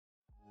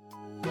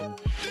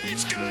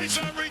guys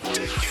are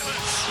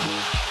ridiculous.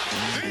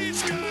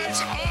 These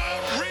guys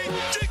are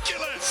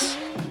ridiculous.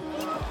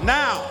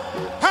 Now,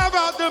 how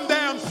about them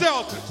damn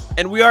Celtics?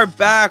 And we are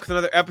back with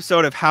another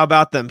episode of How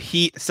About Them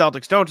Heat.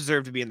 Celtics don't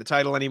deserve to be in the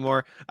title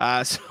anymore,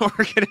 so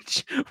we're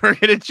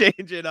gonna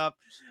change it up.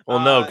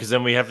 Well, no, because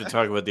then we have to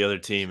talk about the other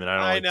team, and I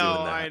don't like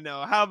doing that. I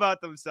know. How about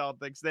them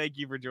Celtics? Thank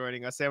you for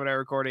joining us. Sam and I are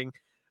recording.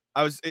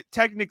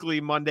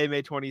 Technically Monday,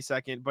 May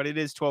 22nd, but it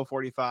is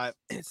 12:45.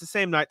 It's the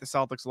same night the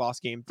Celtics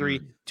lost Game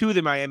 3 to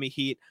the Miami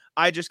Heat.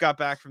 I just got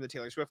back from the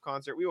Taylor Swift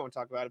concert. We won't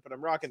talk about it, but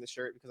I'm rocking the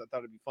shirt because I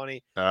thought it'd be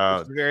funny.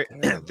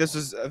 This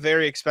is a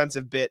very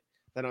expensive bit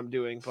that I'm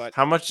doing, but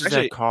how much does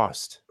that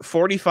cost?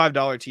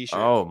 $45 t-shirt.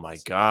 Oh my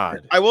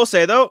god! I will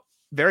say though,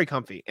 very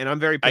comfy, and I'm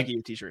very picky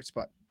with t-shirts.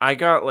 But I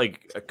got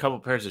like a couple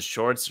pairs of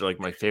shorts. They're like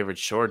my favorite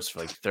shorts for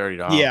like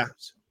 $30.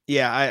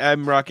 Yeah,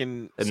 I'm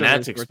rocking, and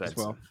that's expensive.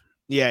 As well.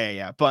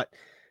 Yeah. But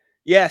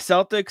yeah,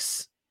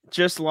 Celtics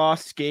just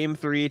lost Game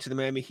 3 to the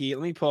Miami Heat.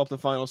 Let me pull up the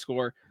final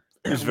score.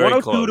 It was very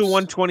 102 close. to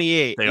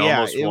 128. They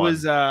almost won.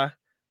 Was.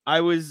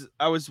 I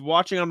was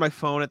watching on my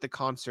phone at the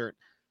concert,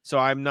 so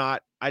I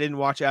didn't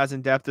watch as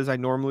in depth as I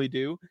normally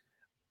do.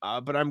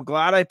 But I'm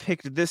glad I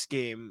picked this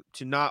game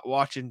to not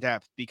watch in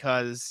depth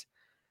because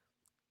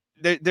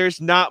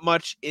there's not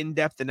much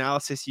in-depth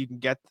analysis you can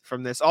get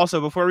from this. Also,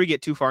 before we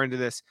get too far into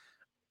this,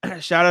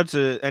 shout out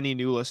to any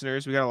new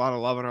listeners. We got a lot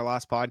of love on our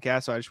last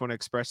podcast, so I just want to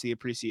express the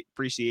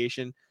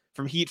appreciation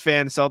from Heat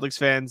fans, Celtics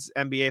fans,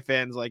 NBA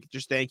fans. Like,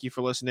 just thank you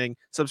for listening.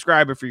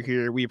 Subscribe if you're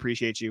here. We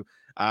appreciate you.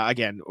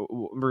 Again,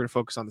 we're going to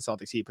focus on the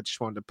Celtics Heat, but just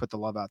wanted to put the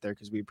love out there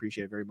because we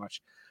appreciate it very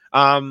much.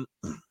 I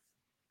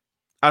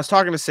was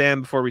talking to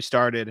Sam before we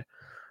started,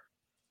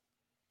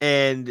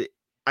 and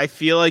I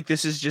feel like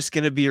this is just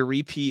going to be a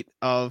repeat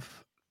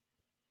of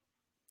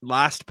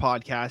last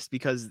podcast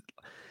because...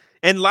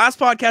 And last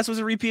podcast was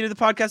a repeat of the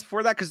podcast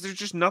before that because there's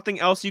just nothing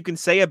else you can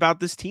say about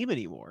this team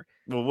anymore.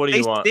 Well, what do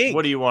you want?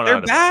 What do you want? They're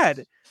out of bad.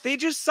 us? They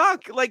just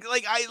suck. That's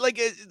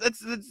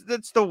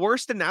the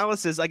worst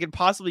analysis I could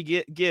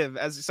possibly give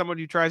as someone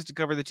who tries to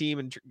cover the team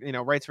and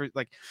writes for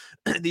like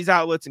these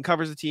outlets and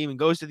covers the team and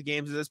goes to the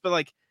games of this. But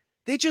like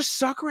they just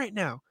suck right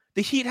now.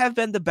 The Heat have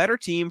been the better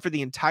team for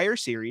the entire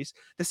series.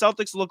 The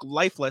Celtics look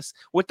lifeless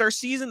with their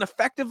season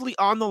effectively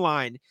on the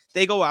line.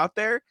 They go out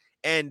there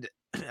and.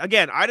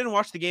 Again, I didn't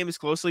watch the game as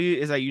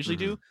closely as I usually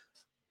do,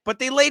 but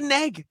they laid an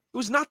egg. It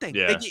was nothing.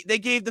 Yeah. They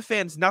gave the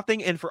fans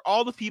nothing. And for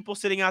all the people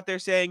sitting out there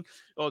saying,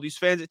 oh, these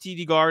fans at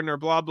TD Garden are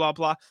blah, blah,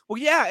 blah.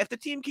 Well, yeah, if the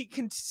team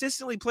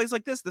consistently plays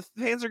like this, the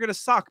fans are going to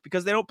suck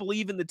because they don't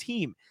believe in the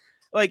team.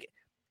 Like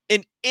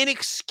an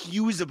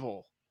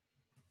inexcusable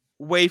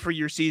way for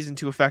your season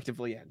to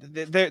effectively end.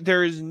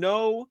 There is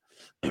no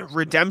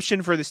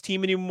redemption for this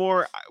team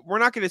anymore. We're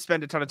not going to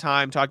spend a ton of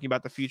time talking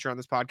about the future on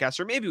this podcast,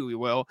 or maybe we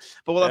will,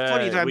 but we'll have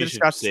plenty of time to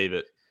discuss. Save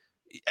it.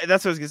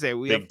 That's what I was going to say.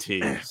 We Big have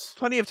teams.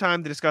 Plenty of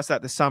time to discuss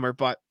that this summer,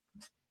 but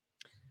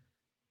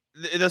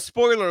the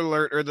spoiler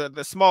alert or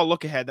the small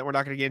look ahead that we're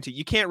not going to get into,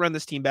 you can't run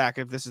this team back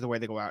if this is the way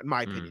they go out, in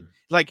my opinion.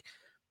 Like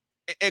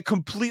a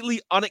completely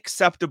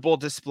unacceptable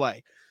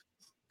display.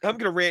 I'm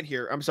going to rant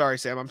here. I'm sorry,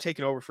 Sam. I'm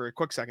taking over for a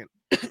quick second.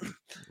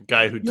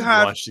 Guy who didn't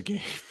watch the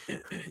game.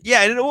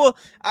 Yeah, and well,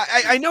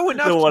 I know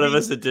enough. The one of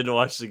us that didn't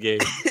watch the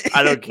game.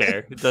 I don't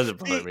care. It doesn't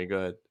bother me. Go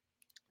ahead.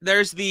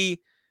 There's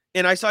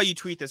and I saw you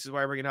tweet this, is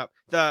why I bring it up.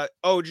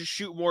 Just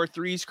shoot more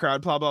threes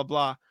crowd, blah, blah,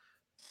 blah.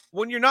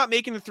 When you're not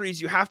making the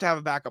threes, you have to have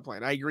a backup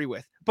plan. I agree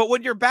with. But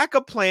when your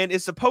backup plan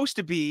is supposed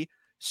to be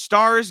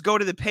stars go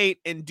to the paint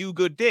and do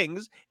good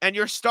things, and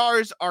your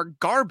stars are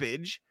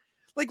garbage,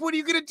 like, what are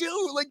you gonna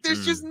do? Like,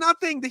 there's just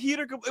nothing. The Heat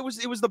it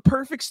was the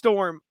perfect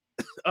storm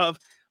of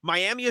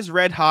Miami is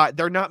red hot.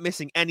 They're not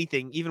missing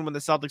anything, even when the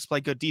Celtics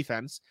play good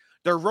defense.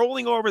 They're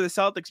rolling over the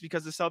Celtics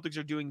because the Celtics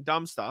are doing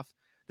dumb stuff.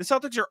 The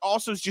Celtics are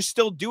also just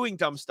still doing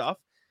dumb stuff,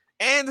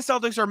 and the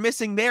Celtics are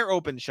missing their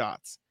open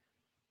shots.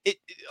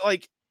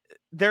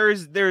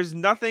 There's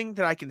nothing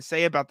that I can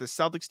say about the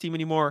Celtics team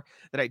anymore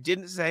that I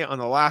didn't say on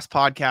the last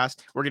podcast.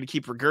 We're going to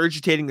keep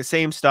regurgitating the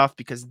same stuff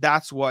because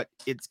that's what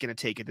it's going to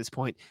take at this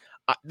point.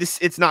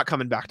 It's not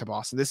coming back to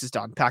Boston. This is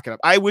done. Pack it up.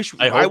 I wish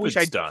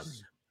it's done.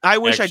 I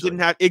wish I didn't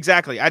have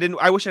exactly. I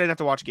wish I didn't have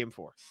to watch Game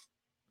 4.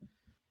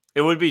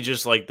 It would be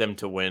just like them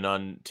to win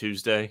on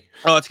Tuesday.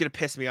 Oh, it's gonna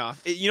piss me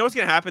off. You know what's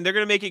gonna happen? They're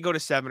gonna make it go to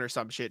 7 or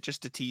some shit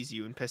just to tease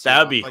you and piss you off.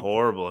 That would be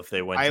horrible if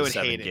they went to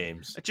 7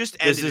 games. This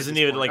isn't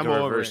even like a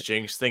reverse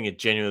jinx thing. It'd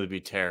genuinely be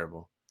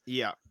terrible.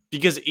 Yeah.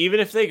 Because even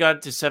if they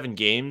got to 7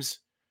 games,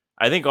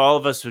 I think all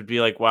of us would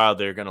be like, wow,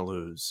 they're gonna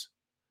lose.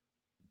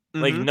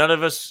 Like, none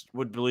of us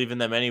would believe in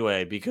them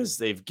anyway because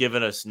they've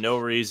given us no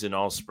reason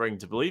all spring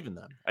to believe in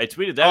them. I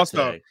tweeted that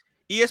today.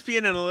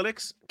 ESPN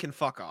Analytics can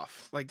fuck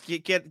off. Like,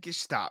 get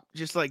stop.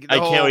 Just like I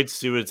can't wait to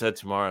see what it said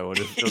tomorrow. What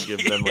if they'll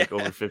give them like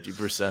over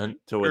 50%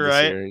 to win the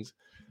series?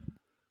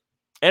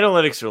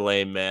 Analytics are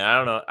lame, man. I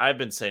don't know. I've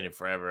been saying it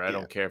forever. I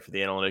don't care for the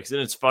analytics. And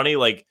it's funny,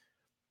 like,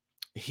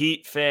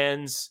 Heat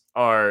fans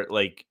are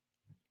like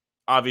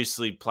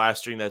obviously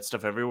plastering that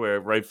stuff everywhere,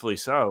 rightfully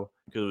so,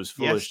 because it was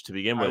foolish to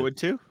begin with. I would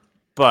too.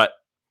 But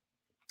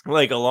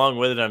like along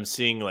with it, I'm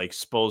seeing like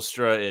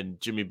Spoelstra and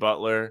Jimmy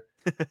Butler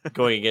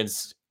going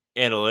against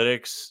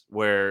analytics,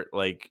 where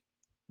like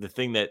the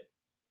thing that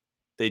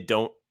they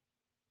don't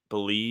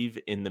believe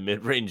in the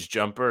mid-range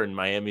jumper, and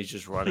Miami's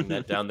just running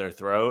that down their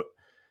throat,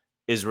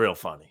 is real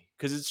funny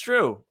because it's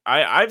true.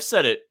 I've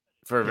said it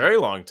for a Yeah. very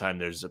long time.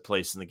 There's a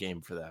place in the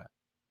game for that.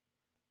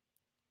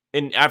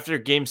 And after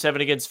Game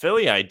 7 against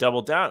Philly, I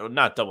doubled down. Well,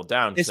 not doubled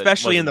down because it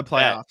Especially in the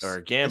wasn't a bet or playoffs.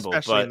 a gamble,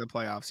 Especially in but the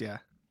playoffs, yeah.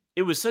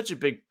 it was such a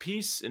big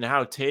piece in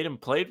how Tatum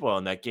played well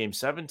in that Game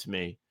 7 to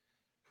me.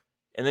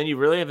 And then you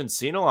really haven't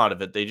seen a lot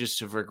of it. They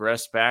just have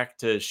regressed back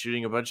to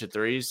shooting a bunch of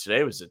threes.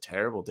 Today was a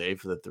terrible day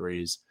for the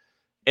threes.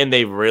 And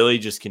they really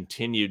just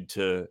continued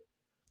to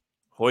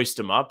hoist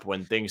them up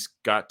when things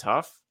got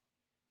tough.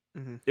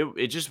 Mm-hmm.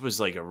 It just was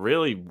like a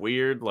really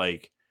weird,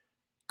 like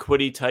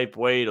quitty type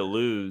way to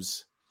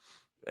lose.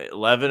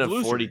 11 of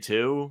Loser.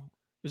 42.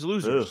 It was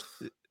losers.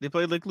 Ugh. They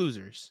played like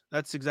losers.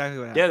 That's exactly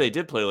what happened. Yeah, they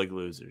did play like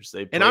losers.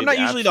 They And I'm not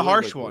played usually the absolutely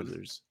harsh like one.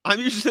 losers. I'm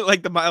usually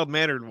like the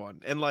mild-mannered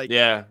one. And like,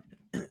 Yeah,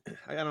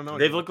 I don't know.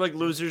 they've looked like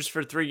losers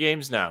for 3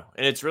 games now.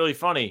 And it's really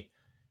funny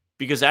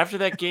because after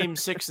that game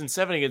 6 and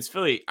 7 against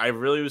Philly, I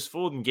really was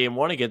fooled in game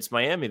 1 against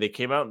Miami. They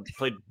came out and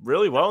played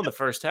really well in the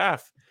first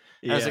half.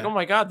 And I was like, oh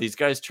my God, these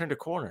guys turned a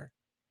corner.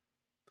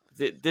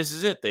 This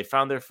is it. They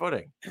found their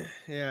footing.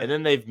 Yeah. And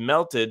then they've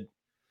melted.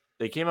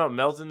 They came out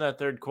melting that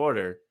third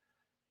quarter.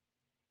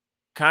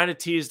 Kind of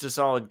teased us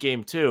all in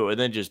game 2 and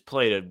then just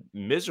played a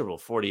miserable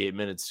 48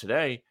 minutes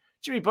today.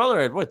 Jimmy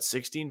Butler had, what,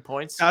 16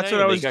 points today? That's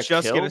what I was just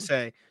going to killed?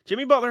 say.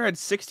 Jimmy Butler had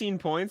 16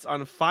 points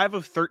on 5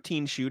 of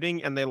 13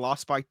 shooting, and they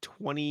lost by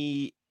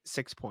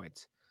 26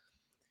 points.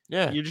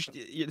 Yeah.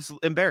 It's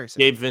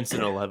embarrassing. Gabe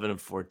Vincent, 11 of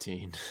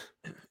 14.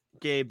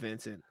 Gabe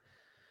Vincent.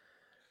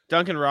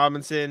 Duncan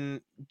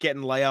Robinson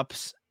getting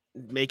layups,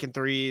 making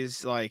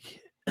threes. Like,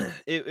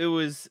 it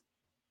was...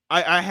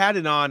 I had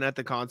it on at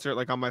the concert,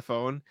 like on my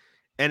phone,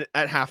 and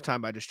at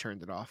halftime I just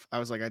turned it off. I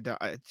was like,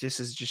 this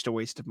is just a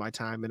waste of my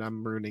time, and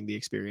I'm ruining the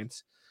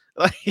experience.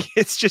 Like,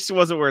 it's just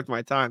wasn't worth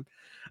my time.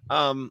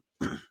 Yeah,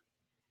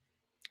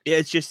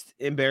 it's just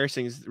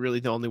embarrassing is really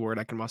the only word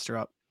I can muster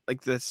up.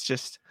 Like, that's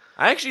just...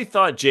 I actually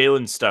thought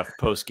Jalen's stuff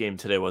post-game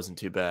today wasn't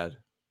too bad.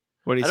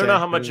 What do you I say? don't know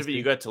how much of it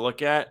you got to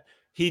look at.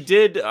 He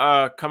did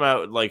come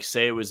out and like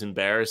say it was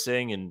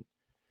embarrassing and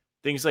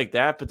things like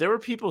that, but there were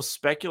people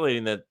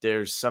speculating that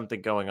there's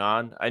something going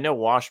on. I know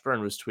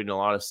Washburn was tweeting a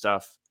lot of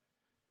stuff.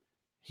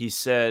 He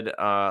said,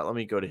 let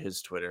me go to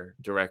his Twitter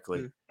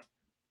directly.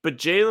 But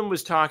Jalen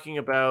was talking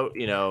about,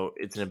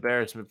 it's an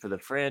embarrassment for the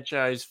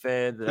franchise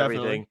fans and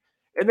everything.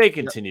 And they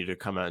continue to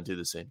come out and do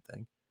the same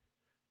thing.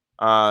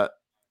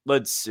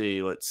 Let's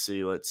see.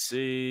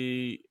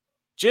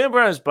 Jalen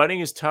Brown is biting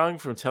his tongue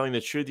from telling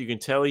the truth. You can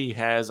tell he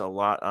has a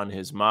lot on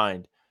his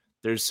mind.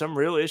 There's some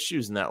real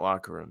issues in that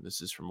locker room.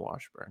 This is from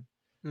Washburn.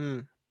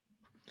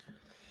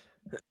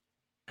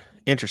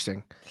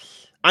 Interesting.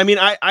 I mean,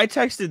 I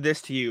texted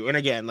this to you, and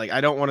again, like,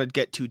 I don't want to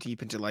get too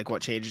deep into like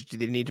what changes do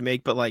they need to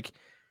make, but like,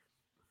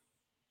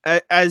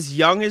 as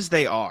young as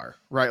they are,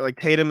 right? Like,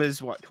 Tatum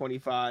is what,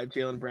 25,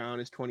 Jaylen Brown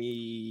is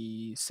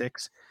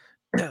 26.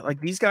 Like,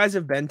 these guys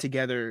have been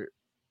together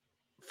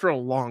for a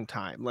long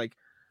time. Like,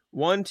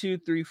 1, 2,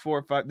 3,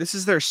 4, 5. This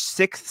is their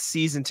 6th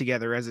season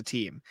together as a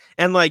team.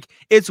 And like,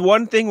 it's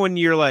one thing when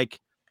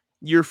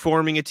you're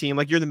forming a team,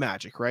 like you're the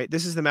Magic, right?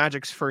 This is the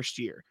Magic's first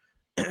year.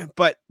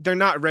 But they're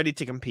not ready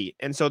to compete.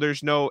 And so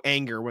there's no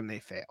anger when they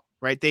fail,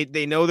 right?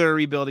 They know they're a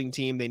rebuilding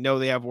team. They know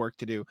they have work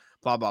to do,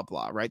 blah, blah,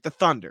 blah, right? The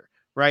Thunder,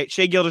 right?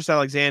 Shai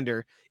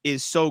Gilgeous-Alexander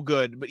is so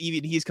good, but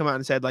even he's come out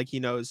and said, like, he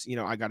knows,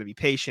 I got to be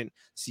patient.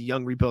 It's a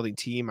young rebuilding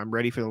team. I'm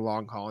ready for the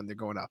long haul, and they're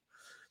going up.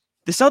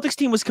 The Celtics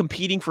team was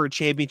competing for a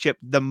championship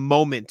the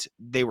moment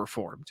they were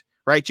formed,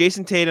 right?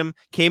 Jason Tatum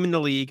came in the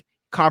league,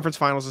 conference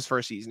finals his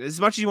first season.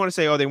 As much as you want to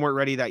say, oh, they weren't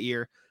ready that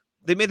year,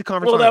 they made the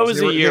conference finals. Well, that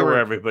was a year where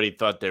everybody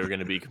thought they were going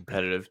to be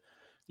competitive.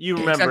 You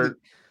remember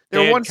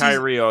they had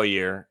Kyrie all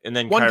year, and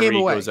then Kyrie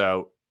goes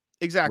out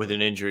with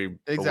an injury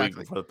a week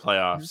before the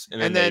playoffs,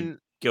 and then they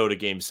go to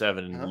Game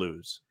 7 and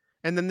lose.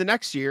 And then the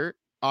next year,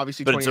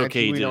 obviously, but it's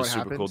okay. He did a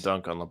super cool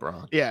dunk on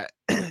LeBron. Yeah,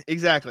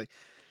 exactly.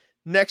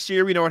 Next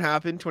year, we know what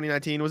happened.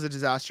 2019 was a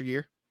disaster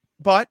year,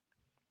 but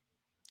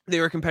they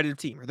were a competitive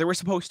team, or they were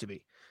supposed to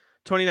be.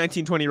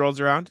 2019-20 rolls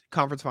around,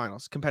 conference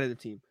finals, competitive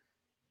team.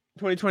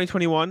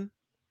 2020-21.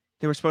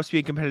 They were supposed to be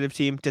a competitive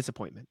team.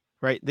 Disappointment,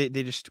 right? They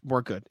just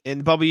weren't good. In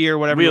the bubble year,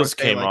 whatever. Wheels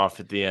came off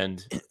at the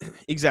end.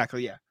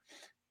 Exactly, yeah.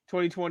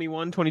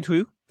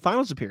 2021-22,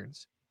 finals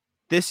appearance.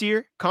 This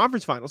year,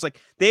 conference finals.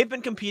 Like, they've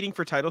been competing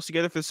for titles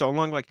together for so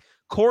long. Like,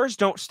 cores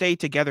don't stay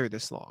together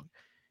this long.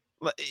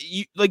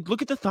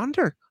 Look at the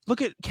Thunder.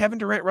 Look at Kevin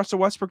Durant, Russell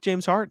Westbrook,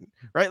 James Harden,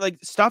 right? Like,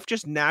 stuff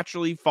just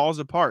naturally falls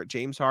apart.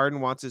 James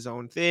Harden wants his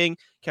own thing.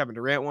 Kevin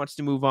Durant wants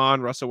to move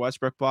on. Russell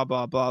Westbrook, blah,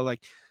 blah, blah.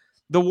 Like,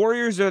 the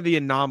Warriors are the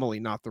anomaly,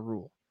 not the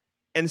rule.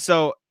 And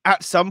so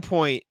at some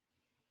point,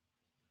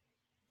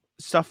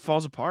 stuff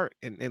falls apart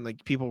and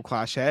like people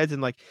clash heads.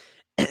 And like,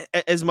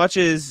 as much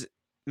as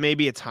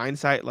maybe it's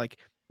hindsight, like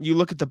you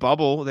look at the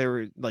bubble, there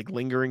were like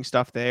lingering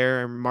stuff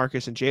there, and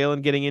Marcus and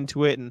Jalen getting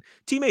into it, and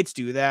teammates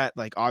do that.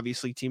 Like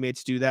obviously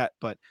teammates do that,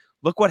 but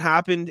look what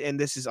happened, and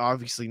this is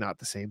obviously not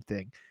the same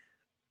thing.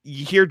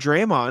 You hear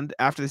Draymond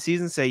after the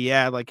season say,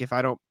 "Yeah, like if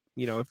I don't,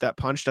 if that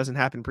punch doesn't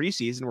happen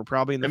preseason, we're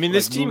probably in the." I mean, like,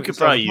 this team moving could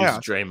inside the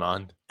probably use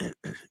playoffs."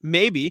 Draymond.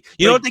 Maybe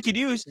you know Like, what they could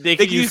use? they They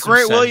could could use use some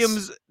Grant sense.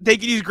 Williams. They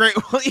could use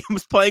Grant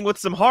Williams playing with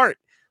some heart.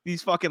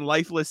 These fucking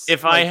lifeless.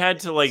 If I had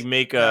to like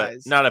make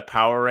guys. not a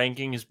power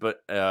rankings, but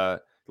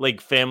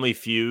like Family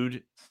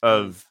Feud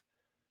of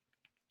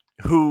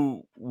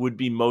who would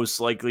be most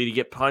likely to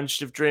get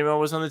punched if Draymond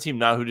was on the team,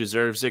 not who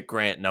deserves it,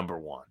 Grant number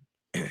 1.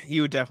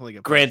 He would definitely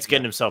get. Grant's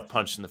getting himself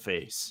punched in the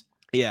face.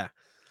 Yeah.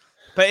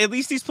 But at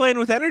least he's playing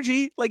with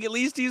energy. Like, at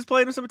least he's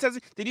playing with some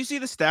intensity. Did you see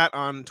the stat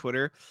on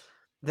Twitter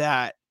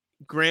that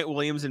Grant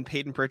Williams and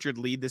Peyton Pritchard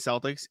lead the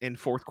Celtics in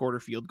fourth quarter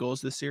field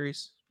goals this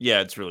series?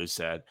 Yeah, it's really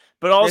sad.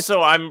 But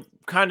also, I'm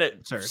kind of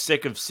absurd.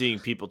 sick of seeing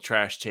people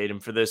trash Tatum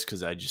for this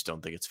because I just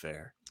don't think it's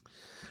fair.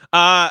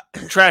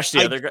 Trash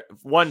the other guy.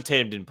 One,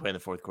 Tatum didn't play in the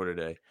fourth quarter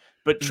today,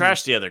 but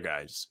trash the other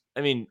guys.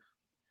 I mean,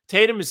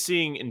 Tatum is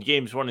seeing in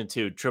games 1 and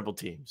 2 triple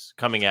teams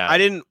coming out. I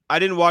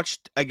didn't watch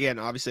again.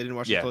 Obviously, I didn't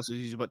watch the Yeah.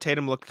 closest, but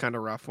Tatum looked kind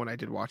of rough when I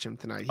did watch him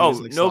tonight. He Oh, was,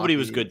 like, nobody sloppy.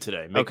 was good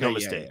today. Make no Okay,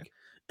 mistake.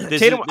 yeah. This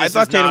Tatum, is, I this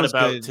thought is Tatum not was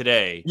about good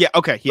today. Yeah.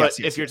 Okay. Yes.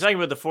 But if you're talking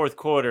about the fourth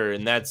quarter,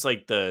 and that's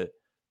like the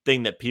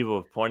thing that people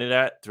have pointed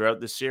at throughout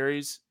the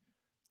series,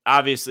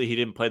 obviously he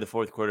didn't play the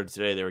fourth quarter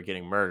today. They were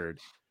getting murdered.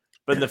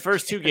 But in the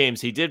first 2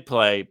 games, he did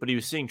play, but he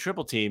was seeing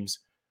triple teams.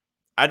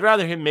 I'd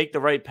rather him make the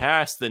right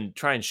pass than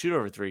try and shoot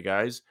over 3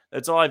 guys.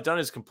 That's all I've done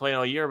is complain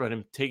all year about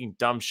him taking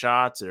dumb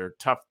shots or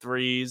tough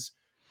threes.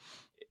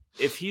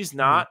 If he's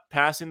not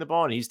passing the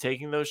ball and he's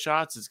taking those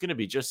shots, it's going to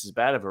be just as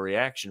bad of a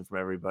reaction from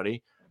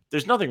everybody.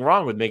 There's nothing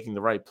wrong with making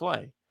the right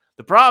play.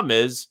 The problem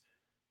is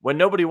when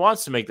nobody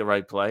wants to make the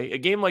right play, a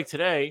game like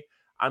today,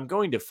 I'm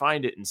going to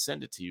find it and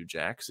send it to you,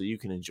 Jack, so you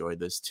can enjoy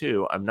this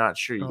too. I'm not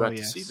sure you got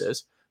to see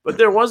this, but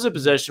there was a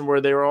possession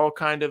where they were all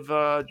kind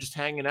of just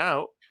hanging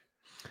out.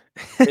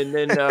 And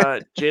then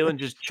Jalen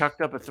just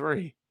chucked up a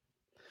 3.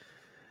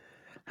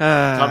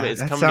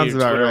 It's coming to your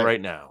Twitter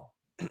right now.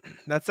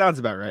 That sounds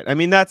about right. I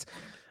mean,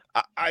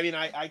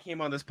 I came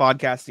on this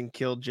podcast and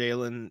killed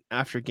Jalen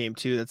after game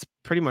 2. That's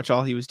pretty much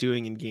all he was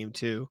doing in game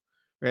 2,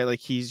 right? Like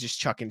he's just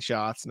chucking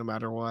shots no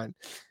matter what.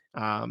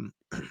 And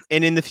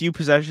in the few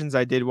possessions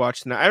I did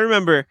watch tonight, I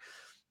remember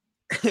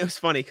it was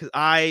funny because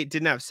I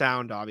didn't have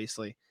sound,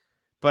 obviously,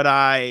 but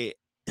I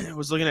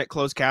was looking at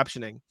closed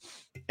captioning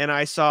and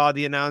I saw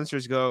the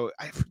announcers go,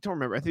 I don't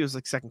remember. I think it was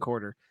like second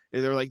quarter.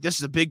 They were like, this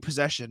is a big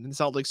possession. And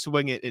Celtics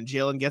swing it and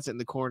Jalen gets it in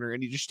the corner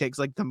and he just takes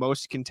like the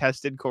most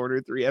contested corner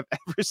 3 I've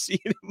ever seen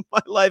in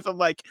my life. I'm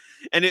like,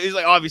 and it was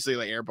like obviously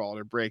like airballed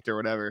or braked or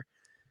whatever.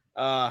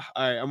 All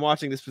right, I'm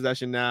watching this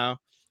possession now.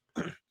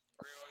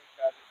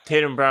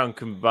 Tatum Brown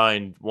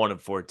combined 1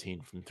 of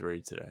 14 from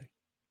 3 today,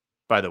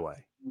 by the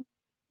way.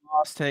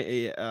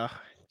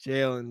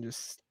 Jalen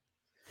just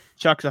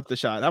chucks up the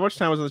shot. How much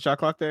time was on the shot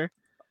clock there?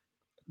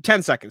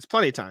 10 seconds.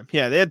 Plenty of time.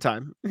 Yeah, they had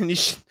time. And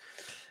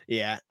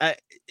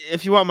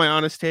if you want my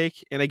honest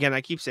take, and again,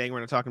 I keep saying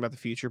we're not talking about the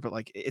future, but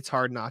like it's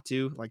hard not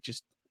to like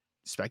just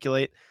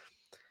speculate.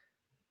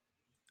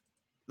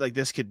 Like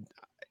this could,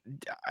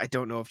 I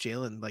don't know if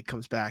Jalen like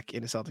comes back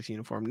in a Celtics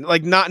uniform.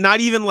 Like not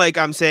even like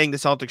I'm saying the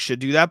Celtics should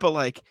do that, but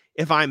like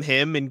if I'm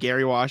him and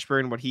Gary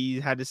Washburn, what he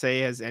had to say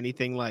has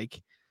anything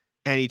like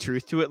any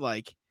truth to it,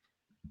 like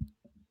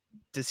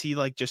does he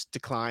like just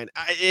decline?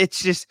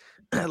 It's just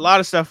a lot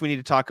of stuff we need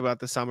to talk about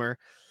this summer.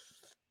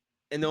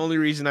 And the only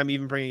reason I'm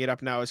even bringing it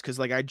up now is because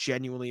like I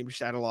genuinely am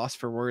just at a loss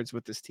for words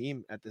with this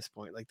team at this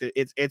point. Like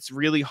it's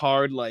really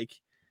hard. Like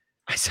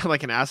I sound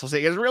like an asshole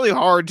saying it's really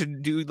hard to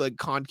do like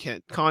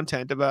content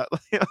about.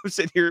 Like, I'm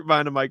sitting here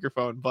behind a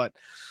microphone, but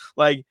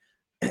like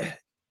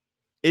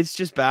it's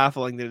just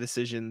baffling the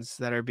decisions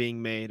that are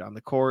being made on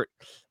the court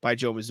by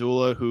Joe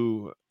Mazzulla,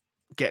 who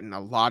getting a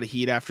lot of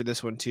heat after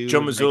this one too.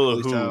 Joe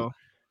Mazzulla, who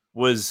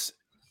was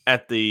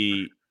at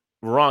the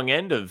wrong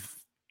end of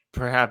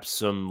perhaps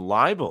some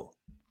libel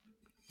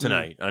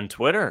tonight on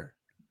Twitter.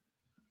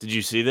 Did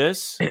you see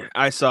this?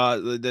 I saw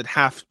that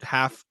half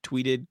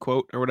tweeted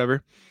quote or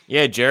whatever.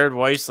 Yeah, Jared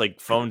Weiss like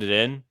phoned it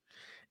in,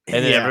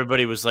 and then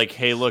everybody was like,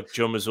 "Hey, look,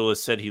 Joe Mazzulla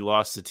said he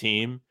lost the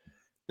team,"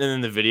 and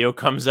then the video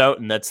comes out,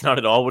 and that's not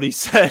at all what he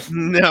said.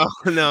 No.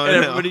 And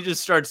everybody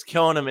just starts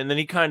killing him, and then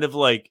he kind of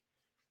like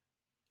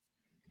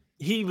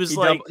he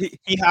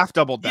half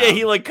doubled down. Yeah,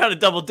 he like kind of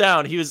doubled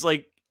down. He was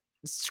like,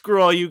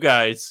 "Screw all you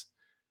guys.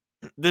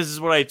 This is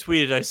what I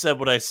tweeted. I said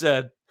what I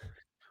said."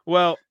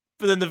 Well,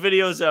 but then the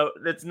video's out.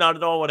 That's not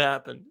at all what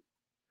happened.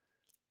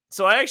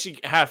 So I actually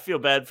feel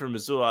bad for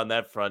Mazzulla on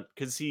that front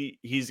because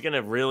he's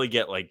gonna really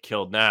get like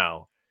killed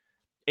now,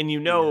 and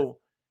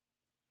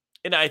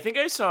and I think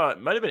I saw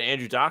it might have been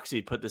Andrew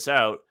Doxey put this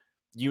out.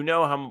 You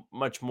know how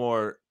much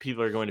more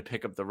people are going to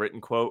pick up the written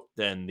quote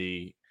than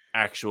the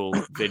actual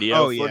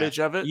video footage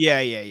of it.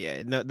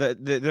 Yeah. No,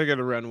 they're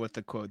gonna run with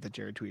the quote that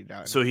Jared tweeted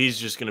out. So he's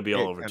just gonna be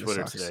all over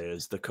Twitter today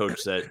as the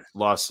coach that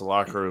lost the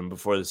locker room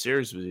before the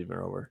series was even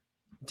over.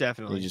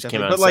 Definitely. He just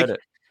came Definitely. out But and said like,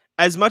 it.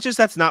 as much as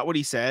that's not what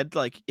he said,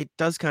 like it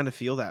does kind of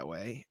feel that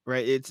way,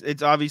 right?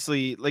 It's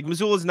obviously like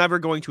Missoula's never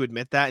going to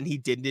admit that, and he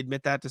didn't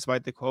admit that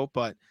despite the quote,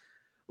 but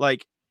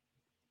like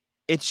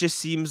it just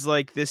seems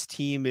like this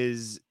team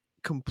is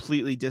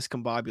completely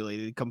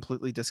discombobulated,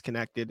 completely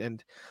disconnected.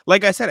 And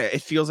like I said,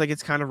 it feels like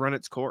it's kind of run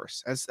its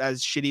course as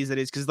shitty as it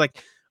is. Cause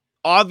like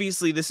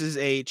obviously this is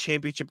a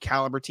championship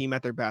caliber team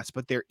at their best,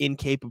 but they're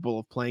incapable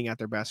of playing at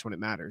their best when it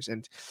matters.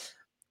 And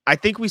I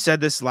think we said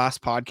this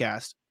last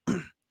podcast.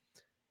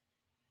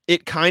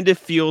 It kind of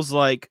feels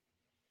like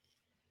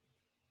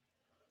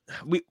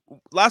we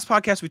last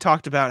podcast we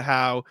talked about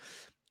how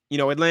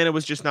Atlanta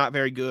was just not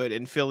very good,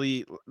 and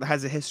Philly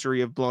has a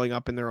history of blowing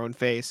up in their own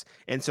face.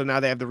 And so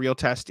now they have the real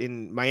test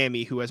in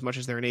Miami, who, as much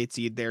as they're an 8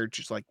 seed, they're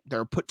just like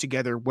they're a put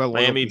together,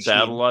 well-oiled Miami battled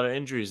a machine. lot of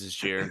injuries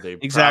this year. They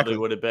probably Exactly.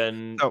 would have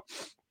been So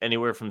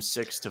anywhere from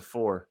 6 to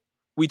 4.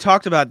 we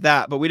talked about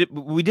that, but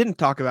we didn't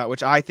talk about,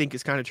 which I think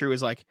is kind of true,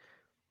 is like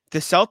the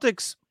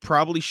Celtics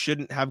probably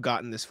shouldn't have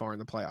gotten this far in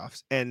the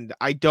playoffs. And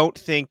I don't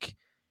think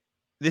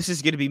this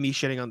is going to be me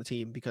shitting on the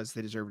team because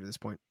they deserve it at this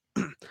point.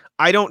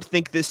 I don't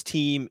think this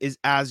team is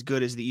as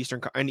good as the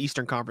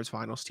Eastern Conference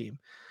Finals team.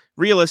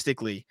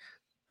 Realistically,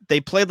 they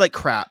played like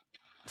crap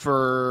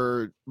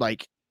for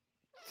like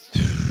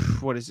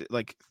what is it,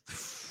 like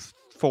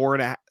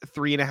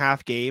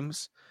 3.5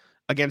 games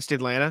against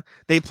Atlanta.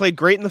 They played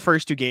great in the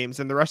first 2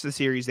 games, and the rest of the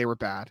series they were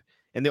bad.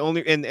 And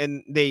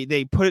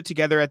they put it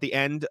together at the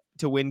end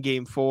to win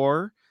game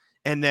 4,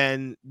 and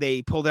then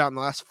they pulled it out in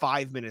the last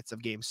 5 minutes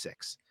of game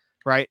 6.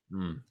 Right?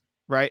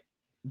 Right?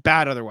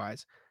 Bad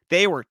otherwise.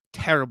 They were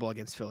terrible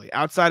against Philly.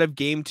 Outside of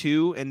game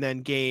 2 and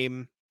then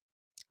game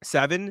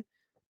 7,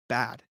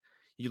 bad.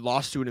 You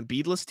lost to an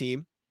Embiidless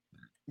team.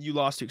 You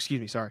lost to an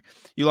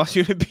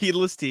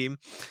Embiidless team.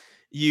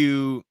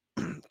 You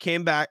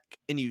came back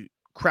and you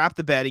crapped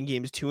the bed in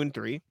games 2 and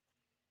 3.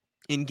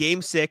 In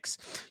game 6,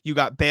 you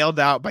got bailed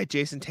out by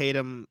Jason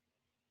Tatum,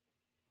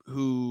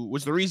 who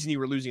was the reason you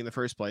were losing in the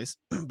first place,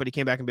 but he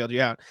came back and bailed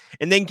you out.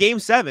 And then game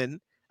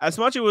 7, as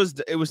much it was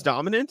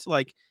dominant,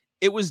 like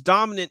it was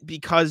dominant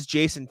because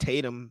Jason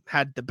Tatum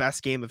had the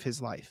best game of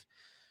his life,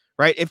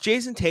 right? If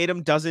Jason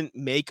Tatum doesn't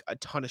make a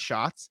ton of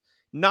shots,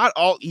 not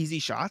all easy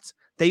shots,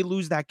 they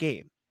lose that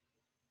game.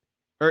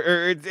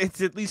 Or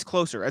it's at least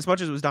closer, as much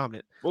as it was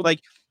dominant. Well,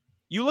 like,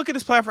 you look at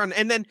this playoff run,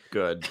 and then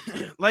good.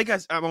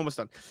 I'm almost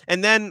done.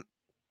 And then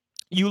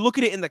you look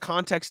at it in the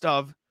context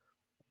of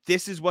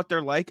this is what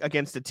they're like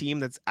against a team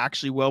that's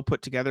actually well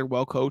put together,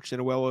 well coached, and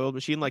a well-oiled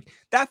machine. Like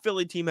that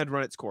Philly team had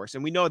run its course,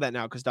 and we know that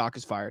now because Doc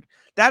is fired.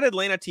 That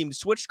Atlanta team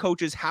switched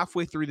coaches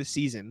halfway through the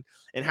season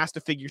and has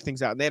to figure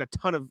things out. And they had a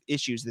ton of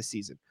issues this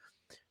season.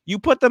 You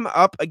put them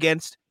up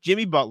against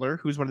Jimmy Butler,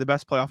 who's one of the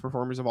best playoff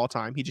performers of all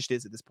time. He just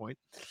is at this point.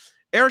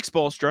 Eric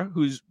Spoelstra,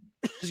 who's,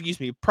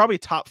 probably a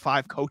top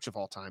 5 coach of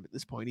all time at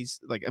this point. He's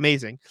like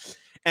amazing.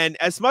 And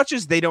as much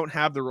as they don't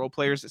have the role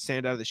players that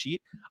stand out of the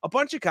sheet, a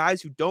bunch of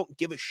guys who don't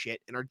give a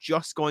shit and are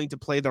just going to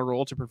play their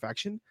role to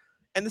perfection,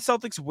 and the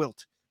Celtics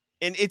wilt.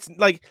 And it's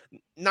like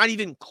not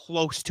even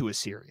close to a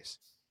series.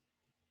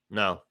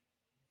 No.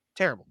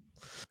 Terrible.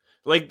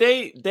 Like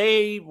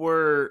they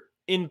were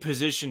in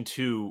position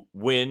to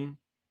win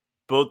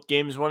both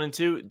games 1 and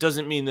 2. It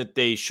doesn't mean that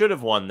they should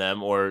have won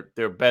them or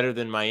they're better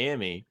than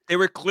Miami. They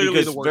were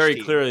clearly the worst very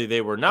team. clearly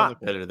they were not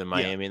better than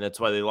Miami, and that's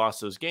why they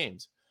lost those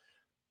games.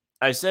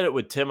 I said it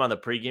with Tim on the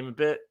pregame a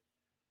bit,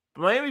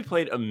 but Miami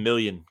played a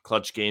million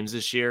clutch games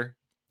this year.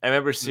 I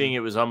remember seeing it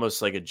was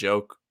almost like a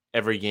joke.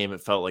 Every game,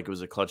 it felt like it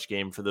was a clutch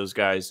game for those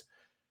guys.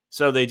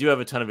 So they do have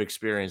a ton of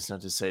experience,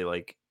 not to say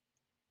like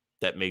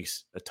that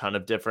makes a ton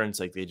of difference.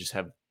 Like they just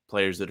have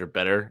players that are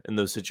better in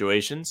those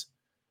situations.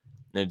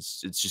 And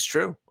it's just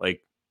true.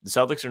 Like the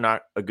Celtics are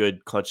not a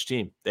good clutch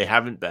team. They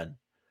haven't been.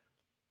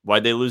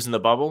 Why'd they lose in the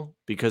bubble?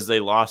 Because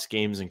they lost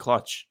games in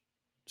clutch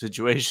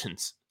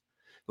situations.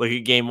 Like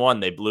at game 1,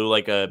 they blew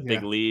like a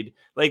big lead.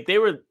 Like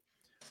the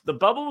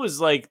bubble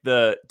was like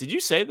did you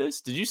say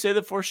this? Did you say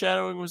the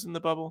foreshadowing was in the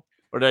bubble?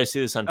 Or did I see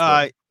this on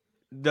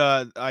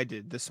Twitter? I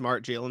did the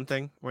smart Jalen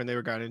thing when they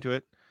were got into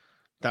it.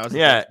 That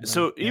was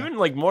So even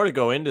like more to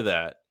go into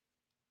that.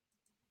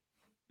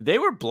 They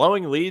were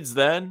blowing leads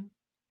then.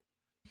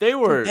 They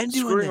were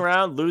screwing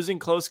around, losing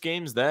close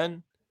games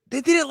then.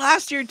 They did it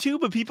last year too,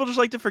 but people just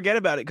like to forget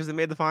about it because they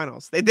made the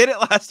finals. They did it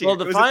last year. Well,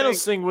 the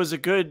finals thing was a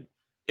good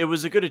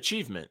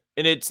achievement.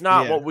 And it's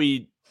not what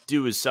we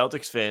do as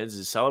Celtics fans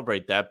is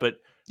celebrate that. But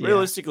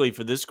realistically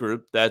for this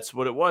group, that's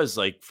what it was.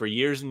 Like for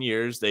years and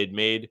years, they'd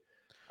made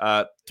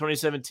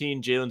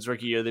 2017, Jalen's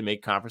rookie year, they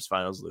make conference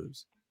finals,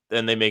 lose.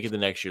 Then they make it the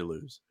next year,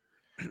 lose.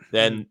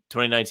 Then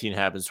 2019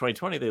 happens.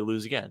 2020, they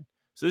lose again.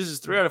 So this is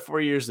 3 out of 4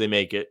 years they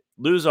make it,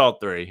 lose all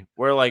 3.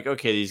 We're like,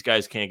 okay, these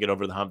guys can't get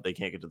over the hump. They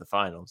can't get to the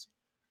finals.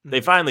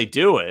 They finally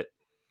do it.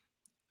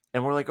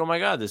 And we're like, oh my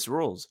God, this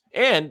rules.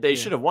 And they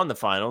should have won the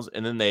finals.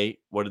 And then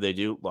what did they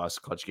do? Lost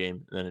a clutch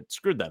game. And then it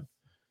screwed them.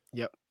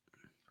 Yep.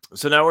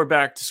 So now we're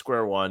back to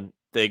square one.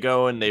 They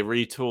go and they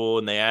retool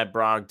and they add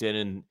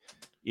Brogdon. And,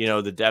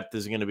 the depth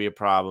is going to be a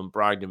problem.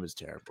 Brogdon was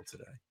terrible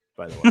today.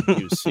 by the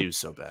way. He was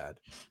so bad.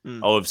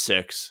 0 of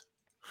 6.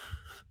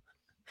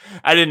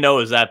 I didn't know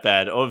it was that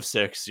bad. 0 of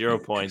 6, 0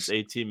 points,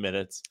 18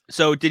 minutes.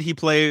 So did he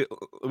play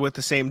with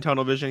the same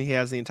tunnel vision he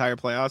has the entire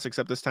playoffs,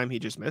 except this time he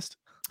just missed?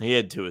 He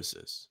had 2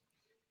 assists.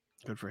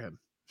 Good for him.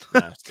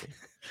 Nasty.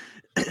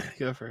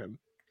 Good for him.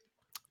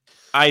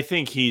 I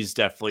think he's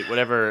definitely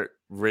whatever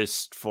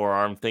wrist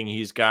forearm thing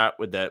he's got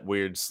with that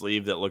weird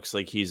sleeve that looks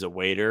like he's a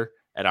waiter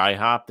at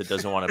IHOP that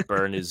doesn't want to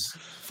burn his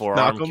forearm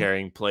Malcolm?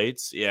 carrying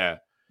plates. Yeah.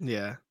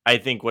 Yeah. I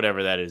think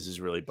whatever that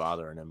is really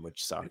bothering him,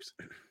 which sucks.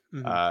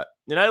 Mhm.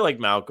 And I like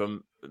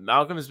Malcolm.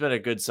 Malcolm has been a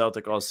good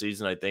Celtic all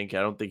season, I think.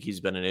 I don't think he's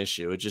been an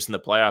issue. It's just in the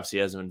playoffs he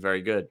hasn't been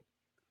very good.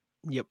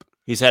 Yep.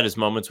 He's had his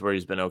moments where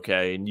he's been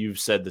okay, and you've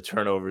said the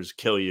turnovers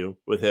kill you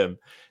with him.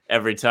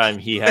 Every time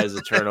he has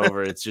a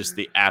turnover, it's just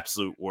the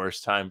absolute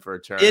worst time for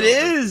a turnover. It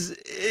is.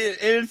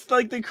 It's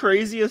like the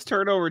craziest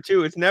turnover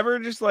too. It's never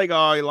just like,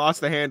 oh, he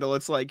lost the handle.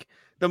 It's like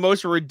the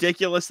most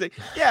ridiculous thing.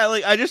 Yeah,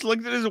 like I just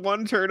looked at his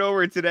one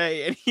turnover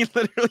today, and he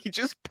literally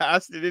just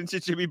passed it into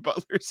Jimmy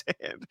Butler's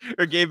hand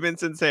or Gabe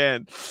Vincent's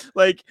hand.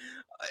 Like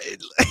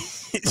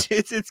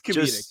it's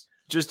comedic.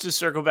 Just to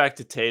circle back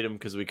to Tatum,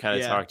 because we kind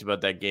of Yeah. talked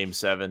about that game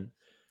 7.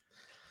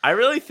 I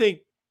really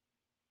think,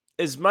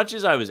 as much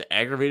as I was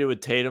aggravated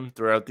with Tatum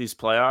throughout these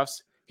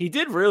playoffs, he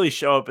did really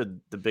show up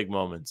in the big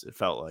moments. It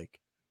felt like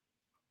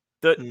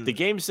the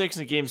game 6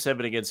 and game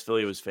 7 against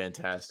Philly was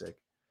fantastic.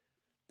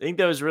 I think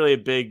that was really a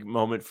big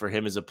moment for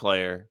him as a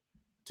player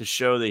to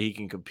show that he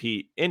can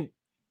compete. And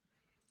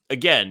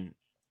again,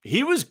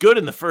 he was good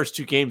in the first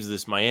 2 games of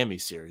this Miami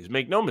series.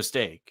 Make no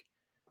mistake.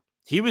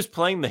 He was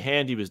playing the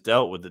hand he was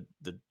dealt with,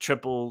 the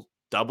triple,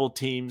 double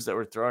teams that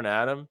were thrown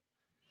at him.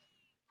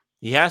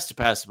 He has to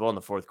pass the ball in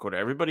the fourth quarter.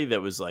 Everybody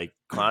that was like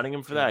clowning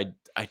him for that,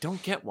 I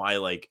don't get why.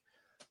 Like,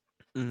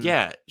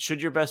 yeah,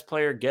 should your best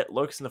player get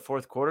looks in the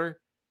fourth quarter?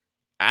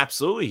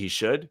 Absolutely, he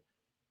should,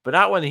 but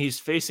not when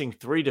he's facing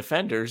 3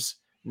 defenders.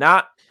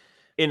 Not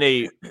in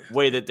a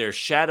way that they're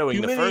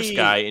shadowing the first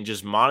guy and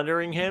just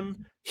monitoring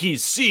him.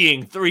 He's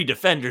seeing 3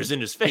 defenders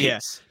in his face.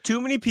 Yes, too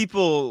many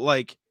people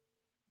like.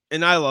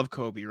 And I love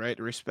Kobe, right?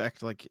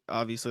 Respect, like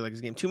obviously, like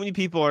his game. Too many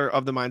people are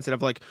of the mindset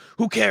of like,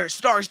 who cares?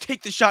 Stars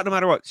take the shot no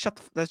matter what.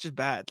 That's just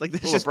bad. Like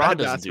that's just LeBron bad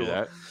doesn't do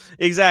basketball.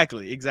 that.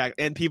 Exactly.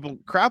 And people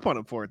crap on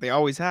him for it. They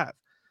always have.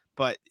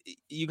 But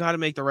you got to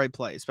make the right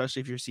play,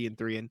 especially if you're seeing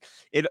 3.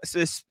 And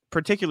this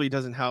particularly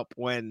doesn't help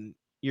when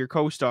your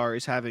co-star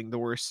is having the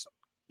worst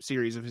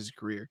series of his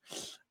career.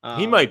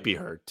 He might be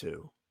hurt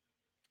too.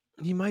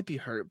 He might be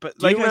hurt, but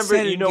do like you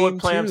remember? You know what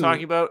play I'm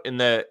talking about in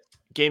the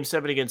Game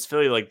 7 against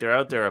Philly? Like they're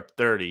out there up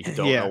 30.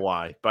 Don't know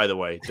why. By the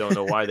way, don't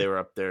know why they were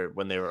up there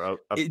when they were up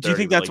 30. Do you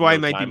think that's why he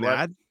might be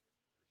mad?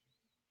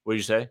 What did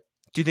you say?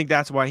 Do you think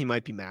that's why he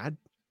might be mad?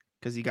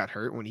 Because he got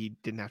hurt when he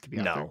didn't have to be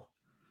out there?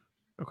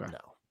 Okay. No.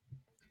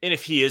 And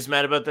if he is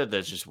mad about that,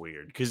 that's just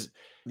weird. Because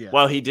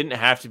while he didn't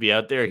have to be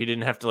out there, he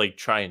didn't have to like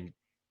try and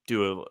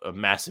do a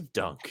massive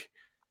dunk,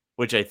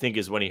 which I think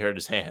is when he hurt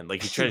his hand.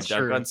 Like he tried to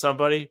dunk on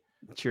somebody.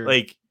 Sure.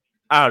 Like,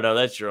 I don't know.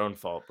 That's your own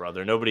fault,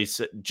 brother.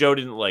 Joe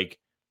didn't like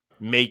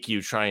make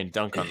you try and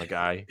dunk on the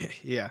guy.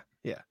 Yeah.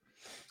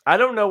 I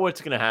don't know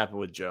what's going to happen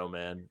with Joe,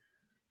 man.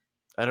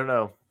 I don't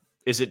know.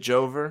 Is it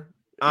Jover?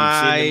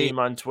 You've seen the meme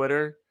on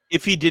Twitter.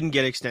 If he didn't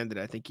get extended,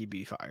 I think he'd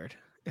be fired.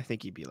 I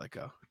think he'd be let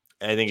go.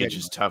 I think it's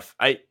just tough.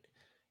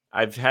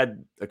 I've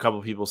had a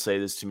couple people say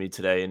this to me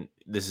today, and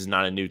this is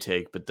not a new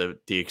take, but the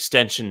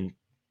extension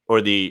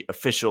or the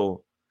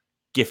official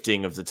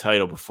gifting of the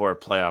title before a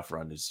playoff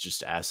run is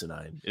just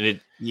asinine. And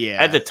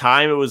at the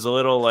time it was a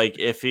little like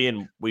iffy,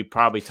 and we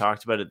probably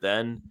talked about it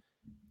then.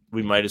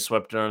 We might have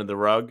swept it under the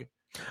rug.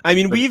 I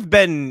mean, we've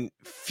been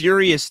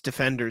furious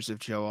defenders of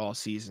Joe all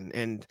season,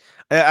 and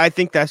I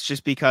think that's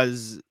just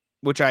because,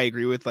 which I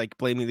agree with, like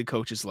blaming the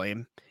coach is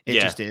lame. It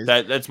just is.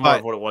 That's more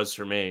of what it was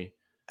for me.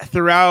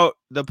 Throughout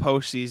the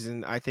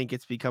postseason, I think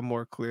it's become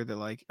more clear that,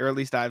 like, or at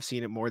least I've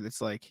seen it more,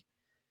 that's like,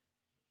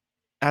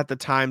 at the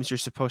times you're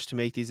supposed to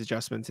make these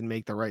adjustments and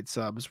make the right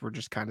subs, we're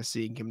just kind of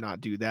seeing him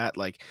not do that.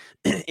 Like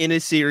in a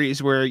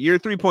series where you're a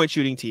 3-point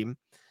shooting team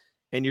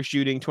and you're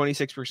shooting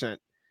 26%,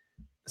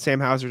 Sam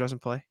Hauser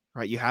doesn't play,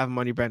 right? You have him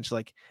on your bench.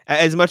 Like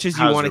as much as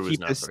you want to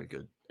keep this very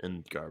good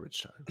in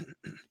garbage time.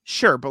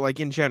 Sure. But like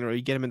in general,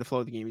 you get him in the flow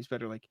of the game. He's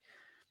better. Like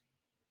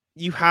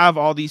you have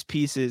all these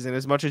pieces, and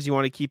as much as you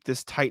want to keep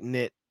this tight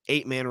knit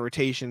 8-man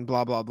rotation,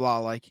 blah, blah, blah.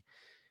 Like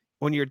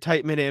when you're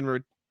tight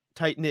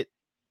knit,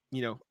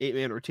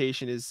 8-man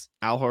rotation is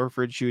Al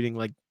Horford shooting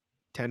like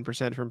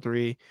 10% from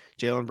 3,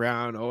 Jaylen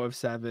Brown 0 of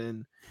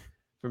 7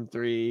 from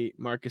 3,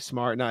 Marcus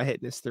Smart not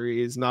hitting his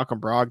threes, Malcolm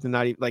Brogdon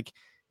not even, like,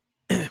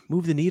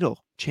 move the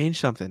needle, change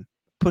something,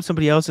 put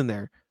somebody else in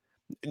there.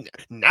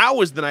 Now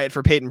was the night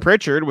for Peyton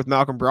Pritchard with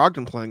Malcolm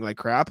Brogdon playing like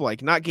crap,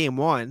 like not game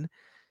 1.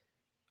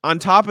 On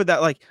top of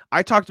that, like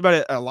I talked about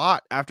it a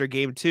lot after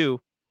game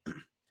 2.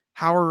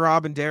 How are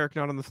Rob and Derek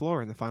not on the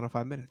floor in the final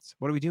 5 minutes?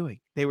 What are we doing?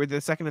 They were the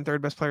second and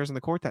third best players on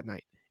the court that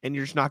night, and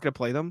you're just not going to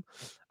play them?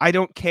 I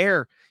don't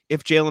care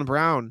if Jaylen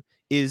Brown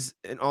is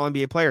an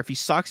all-NBA player. If he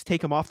sucks,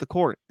 take him off the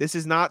court. This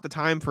is not the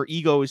time for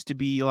egos to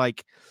be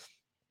like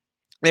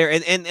there.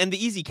 And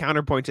the easy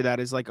counterpoint to that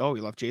is like, oh,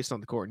 he left Jason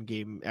on the court in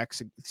game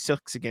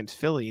X6 against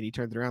Philly, and he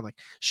turned it around. Like,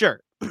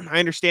 sure, I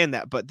understand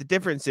that, but the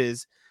difference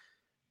is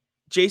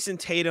Jason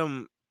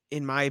Tatum,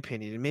 in my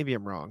opinion, and maybe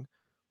I'm wrong,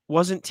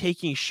 wasn't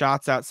taking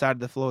shots outside of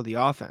the flow of the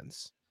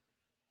offense,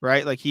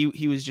 right? Like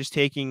he was just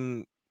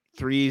taking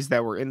threes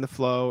that were in the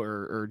flow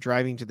or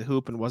driving to the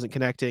hoop and wasn't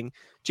connecting.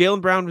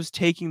 Jaylen Brown was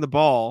taking the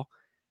ball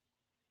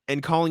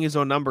and calling his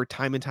own number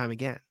time and time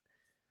again.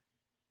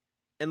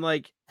 And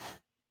like,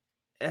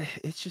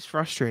 it's just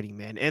frustrating,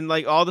 man. And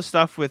like all the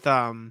stuff with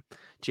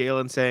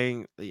Jaylen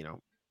saying,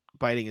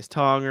 biting his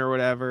tongue or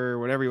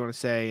whatever you want to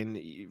say, and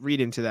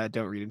read into that,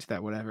 don't read into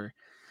that, whatever.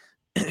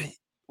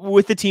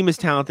 With the team as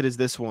talented as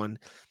this one,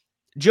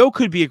 Joe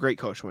could be a great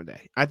coach one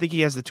day. I think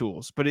he has the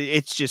tools, but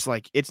it's just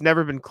like, it's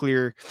never been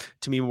clear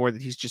to me more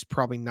that he's just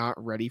probably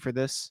not ready for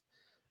this.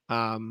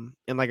 And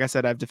like I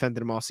said, I've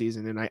defended him all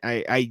season, and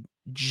I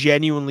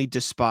genuinely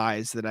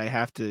despise that I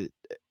have to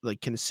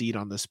like concede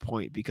on this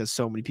point because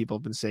so many people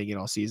have been saying it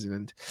all season,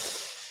 and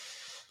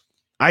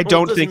I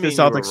don't think the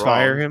Celtics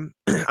fire him.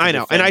 I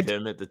know, and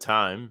him at the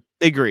time.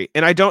 Agree,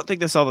 and I don't think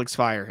the Celtics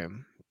fire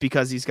him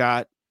because he's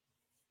got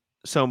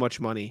so much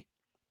money.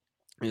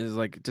 Is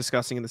like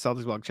discussing in the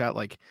Celtics blog chat,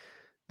 like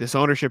this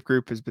ownership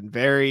group has been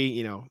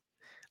very,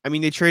 I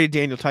mean, they traded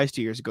Daniel Tice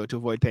 2 years ago to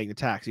avoid paying the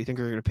tax. You think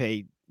they're going to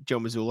pay Joe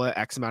Mazzulla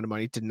X amount of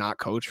money to not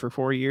coach for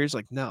 4 years?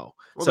 Like, no.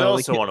 Well, so, they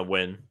also want to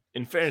win.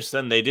 In fairness,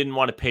 then they didn't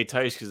want to pay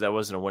Tice because that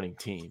wasn't a winning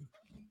team.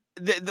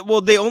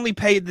 They only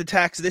paid the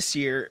tax this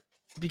year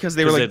because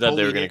they were like, they thought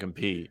they were going to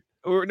compete.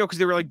 Or no, because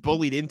they were like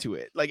bullied into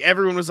it. Like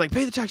everyone was like,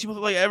 pay the tax.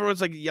 Like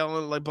everyone's like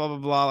yelling, like blah blah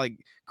blah, like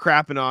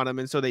crapping on them,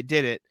 and so they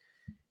did it.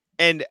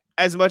 And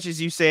as much as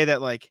you say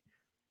that, like,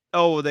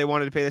 oh, they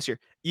wanted to pay this year,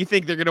 you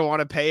think they're going to want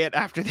to pay it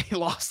after they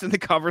lost in the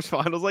conference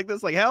finals like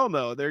this? Like, hell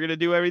no. They're going to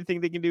do everything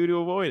they can do to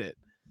avoid it.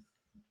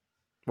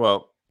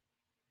 Well,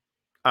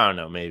 I don't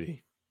know.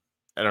 Maybe.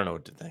 I don't know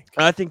what to think.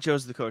 I think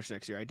Joe's the coach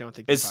next year. I don't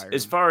think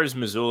as far as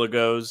Mazzulla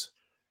goes,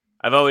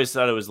 I've always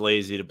thought it was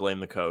lazy to blame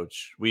the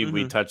coach.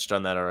 We touched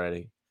on that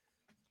already.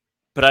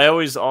 But I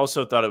always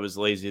also thought it was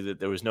lazy that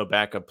there was no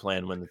backup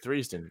plan when the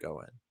threes didn't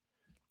go in.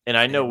 And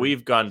I know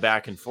we've gone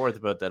back and forth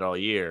about that all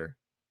year.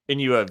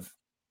 And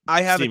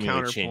I have a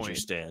counterpoint. Change your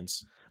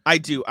stance. I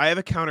do. I have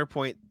a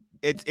counterpoint.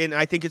 And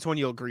I think it's one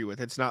you'll agree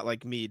with. It's not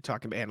like me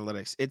talking about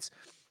analytics.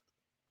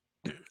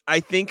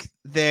 I think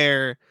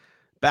their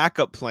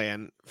backup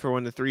plan for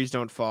when the threes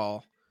don't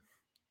fall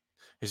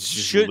is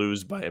just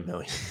lose by a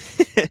million.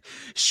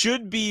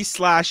 Should be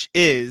 /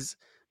 is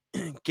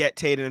get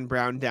Tatum and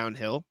Brown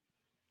downhill.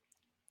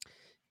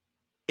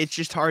 It's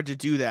just hard to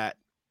do that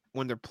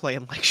when they're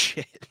playing like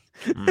shit.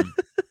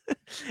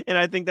 And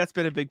I think that's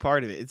been a big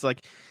part of it. It's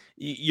like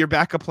your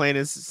backup plan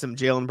is some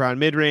Jaylen Brown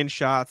mid-range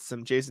shots,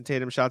 some Jason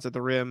Tatum shots at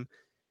the rim.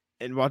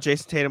 And while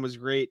Jason Tatum was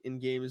great in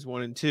games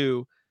 1 and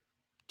 2,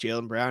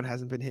 Jaylen Brown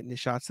hasn't been hitting his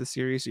shots this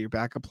series, so your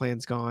backup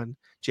plan's gone.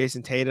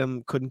 Jason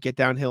Tatum couldn't get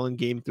downhill in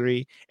game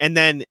 3. And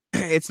then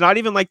it's not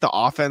even like the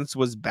offense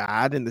was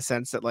bad in the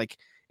sense that, like,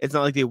 it's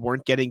not like they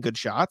weren't getting good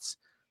shots.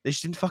 They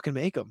just didn't fucking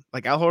make them.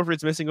 Like, Al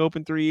Horford's missing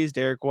open threes.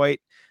 Derek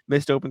White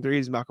missed open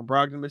threes. Malcolm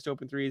Brogdon missed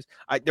open threes.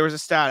 There was a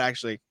stat,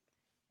 actually.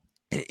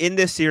 In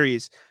this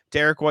series,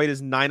 Derek White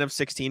is 9 of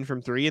 16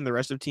 from 3, and the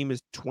rest of the team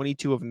is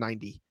 22 of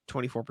 90,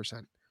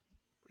 24%.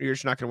 You're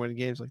just not going to win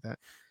games like that.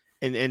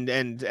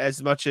 And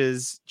as much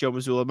as Joe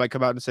Mazzulla might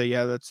come out and say,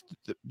 yeah, that's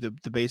the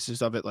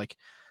basis of it, like,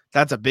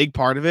 that's a big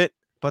part of it,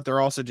 but they're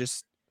also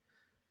just,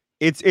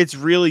 it's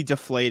really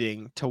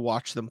deflating to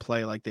watch them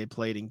play like they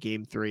played in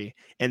game 3.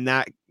 And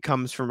that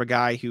comes from a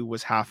guy who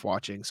was half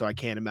watching. So I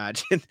can't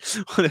imagine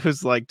what it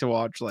was like to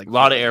watch, like, a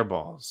lot of air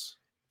balls.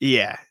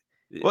 Yeah.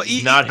 Well,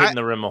 not hitting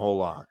the rim a whole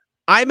lot.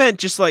 I meant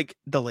just like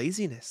the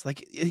laziness.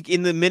 Like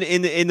in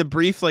the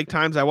brief like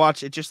times I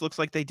watched, it just looks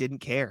like they didn't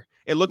care.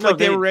 It looked like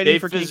they were ready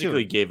for Cancun. They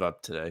physically gave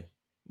up today.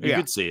 You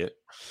could see it.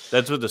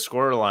 That's what the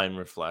score line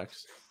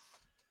reflects.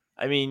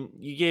 I mean,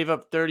 you gave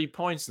up 30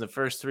 points in the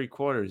first 3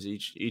 quarters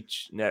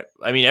each net.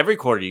 I mean, every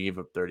quarter you gave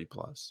up 30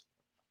 plus.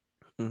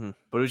 Mm-hmm.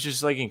 But it was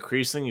just like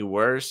increasingly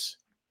worse.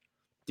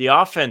 The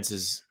offense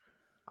is,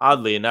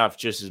 oddly enough,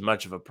 just as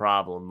much of a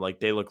problem. Like,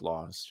 they look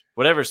lost.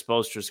 Whatever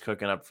Spoelstra's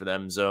cooking up for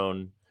them,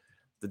 zone,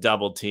 the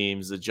double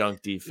teams, the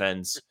junk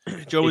defense.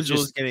 Joe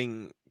was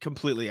getting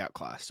completely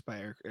outclassed by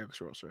Eric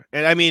Spoelstra.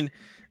 And I mean,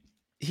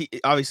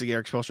 obviously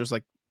Eric Spoelstra is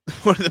like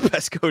one of the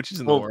best coaches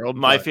in the world.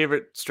 My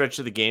favorite stretch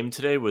of the game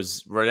today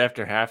was right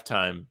after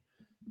halftime.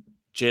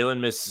 Jaylen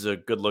misses a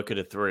good look at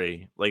a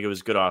 3. Like, it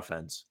was good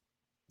offense.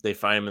 They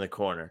find him in the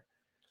corner.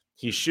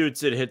 He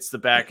shoots it, hits the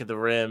back of the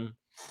rim.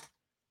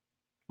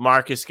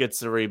 Marcus gets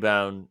the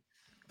rebound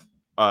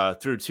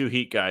through 2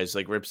 Heat guys,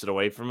 like, rips it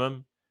away from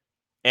him.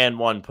 And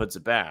one puts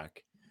it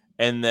back.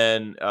 And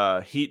then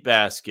Heat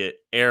basket,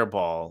 air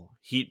ball,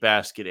 Heat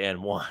basket,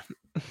 and 1.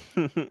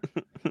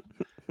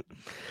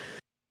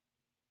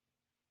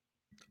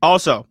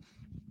 Also,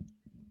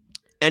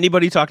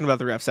 anybody talking about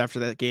the refs after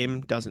that game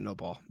doesn't know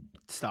ball.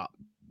 Stop.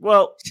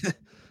 Well,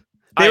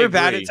 They were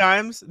bad at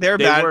times. They were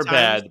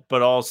bad,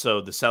 but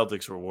also the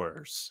Celtics were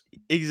worse.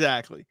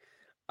 Exactly.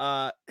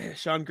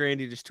 Sean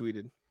Grandy just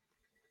tweeted.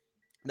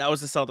 That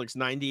was the Celtics'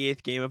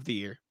 98th game of the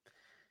year.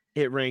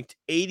 It ranked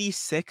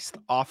 86th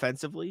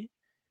offensively.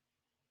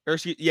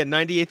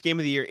 98th game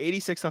of the year,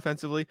 86th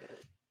offensively.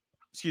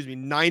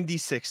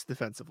 96th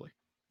defensively.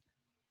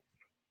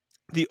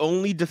 The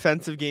only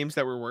defensive games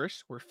that were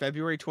worse were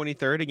February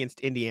 23rd against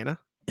Indiana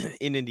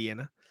in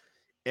Indiana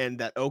and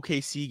that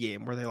OKC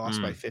game where they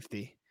lost by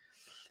 50.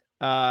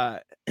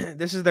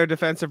 This is their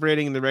defensive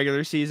rating in the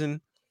regular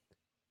season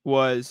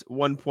was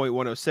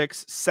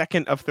 1.106,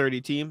 second of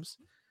 30 teams.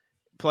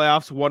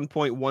 Playoffs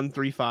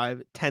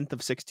 1.135, 10th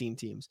of 16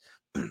 teams.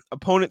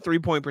 Opponent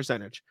 3-point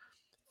percentage,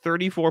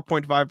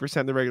 34.5%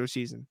 in the regular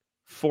season,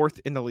 fourth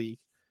in the league.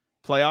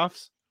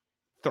 Playoffs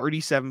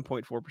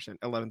 37.4%,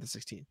 11th to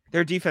 16.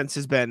 Their defense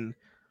has been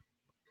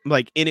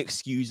like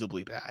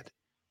inexcusably bad,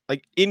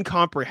 like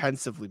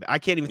incomprehensively bad. I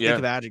can't even think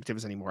of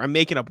adjectives anymore. I'm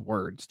making up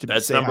words to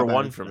That's say number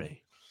one for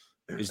me.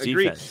 Is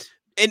defense.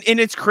 And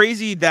it's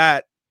crazy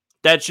that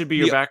should be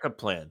your backup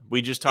plan.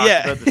 We just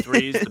talked about the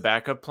threes, the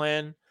backup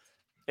plan,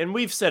 and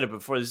we've said it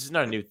before. This is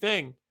not a new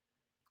thing.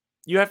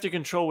 You have to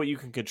control what you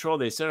can control.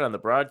 They said it on the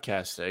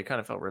broadcast today. I kind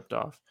of felt ripped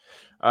off.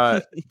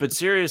 But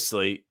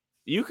seriously,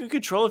 you can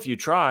control if you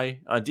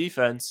try on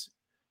defense.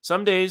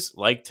 Some days,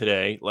 like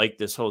today, like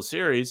this whole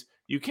series,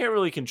 you can't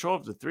really control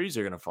if the threes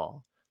are going to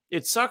fall.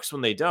 It sucks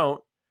when they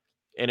don't,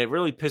 and it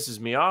really pisses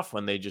me off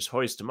when they just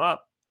hoist them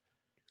up.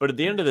 But at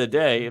the end of the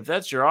day, if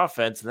that's your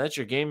offense and that's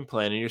your game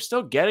plan, and you're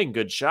still getting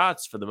good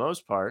shots for the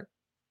most part,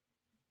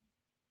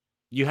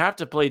 you have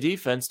to play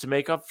defense to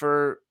make up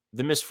for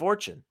the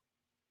misfortune.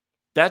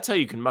 That's how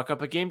you can muck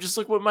up a game. Just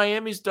look what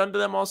Miami's done to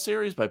them all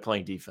series by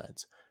playing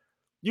defense.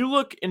 You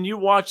look and you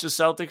watch the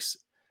Celtics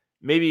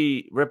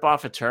maybe rip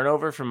off a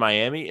turnover from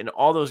Miami, and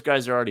all those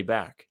guys are already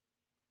back.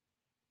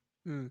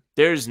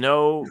 There's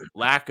no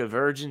lack of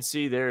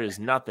urgency. There is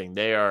nothing.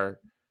 They are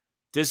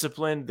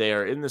disciplined. They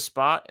are in the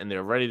spot, and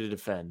they're ready to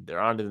defend.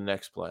 They're on to the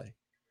next play.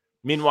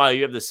 Meanwhile,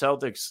 you have the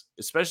Celtics,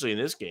 especially in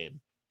this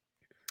game,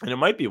 and it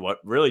might be what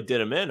really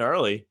did them in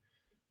early,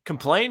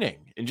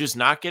 complaining and just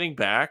not getting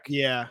back.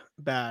 Yeah,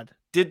 bad.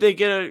 Did they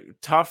get a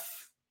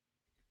tough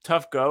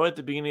go at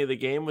the beginning of the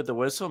game with the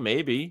whistle?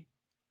 Maybe.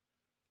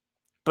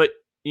 But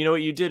you know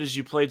what you did is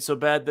you played so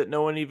bad that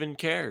no one even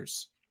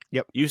cares.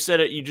 Yep. You said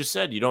it. You just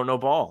said you don't know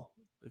ball.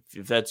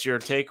 If that's your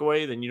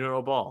takeaway, then you don't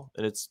know ball.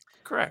 And it's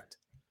correct.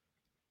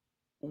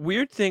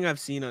 Weird thing I've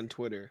seen on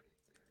Twitter.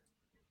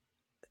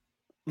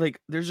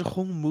 Like, there's a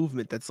whole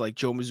movement that's like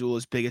Joe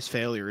Mazzulla's biggest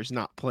failure is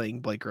not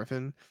playing Blake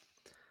Griffin.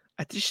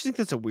 I just think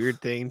that's a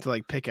weird thing to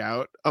like pick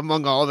out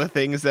among all the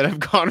things that have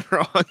gone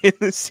wrong in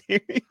the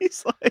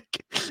series.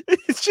 Like,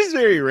 it's just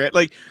very rare.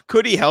 Like,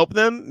 could he help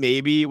them?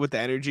 Maybe with the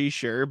energy,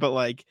 sure. But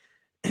like,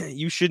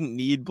 you shouldn't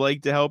need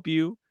Blake to help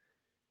you.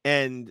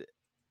 And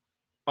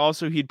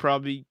also, he'd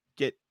probably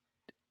get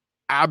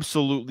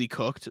absolutely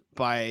cooked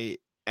by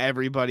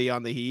everybody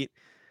on the Heat.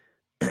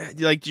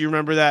 Like, do you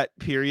remember that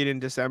period in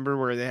December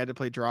where they had to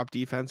play drop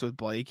defense with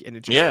Blake and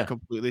it just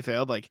completely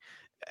failed? Like,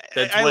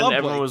 that's when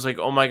everyone was like,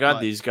 "Oh my god,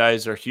 these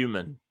guys are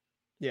human."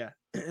 Yeah,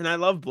 and I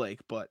love Blake,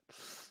 but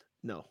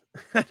no,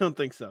 I don't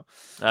think so.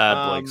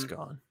 Blake's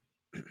gone.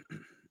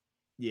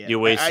 Yeah, you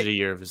wasted a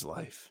year of his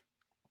life.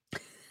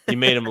 You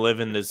made him live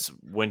in this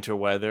winter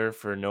weather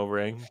for no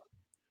ring.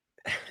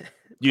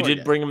 You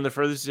did bring him the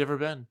furthest he's ever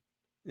been.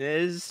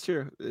 This is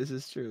true. This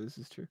is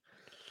true.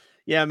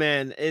 Yeah,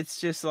 man,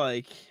 it's just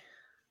like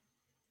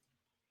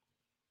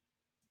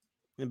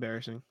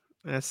embarrassing.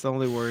 That's the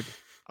only word.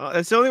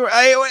 That's the only word.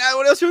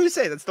 What else would you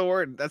say? That's the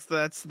word. That's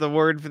the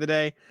word for the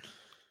day.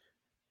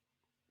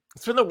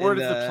 It's been the word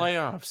of the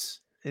playoffs.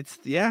 It's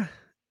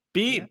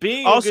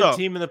being also, a good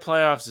team in the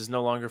playoffs is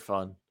no longer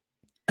fun.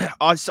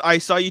 I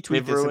saw you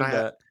tweet this,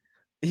 and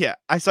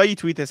I saw you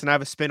tweet this, and I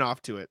have a spin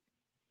off to it.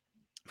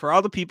 For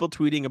all the people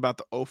tweeting about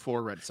the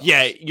 04 Red Sox.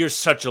 Yeah, you're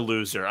such a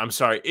loser. I'm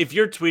sorry. If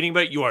you're tweeting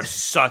about it, you are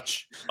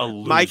such a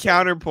loser. My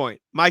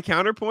counterpoint,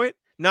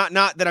 not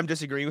that I'm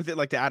disagreeing with it,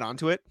 like to add on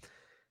to it.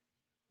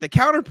 The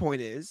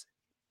counterpoint is,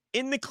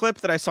 in the clip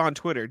that I saw on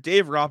Twitter,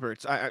 Dave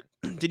Roberts,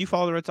 did you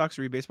follow the Red Sox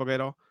or read baseball guy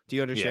at all? Do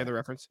you understand the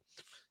reference?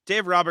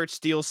 Dave Roberts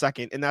steals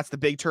second, and that's the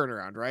big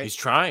turnaround, right? He's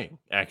trying,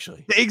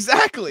 actually.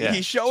 Exactly. Yeah,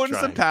 he's showing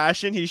some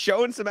passion. He's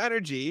showing some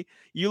energy.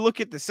 You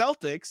look at the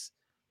Celtics,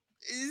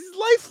 is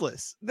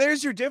lifeless.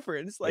 There's your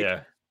difference.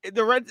 Like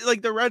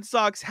the Red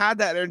Sox had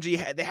that energy.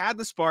 They had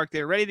the spark.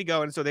 They were ready to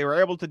go, and so they were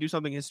able to do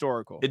something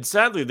historical. And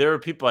sadly, there are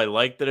people I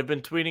like that have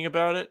been tweeting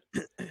about it.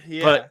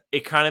 But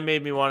it kind of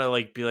made me want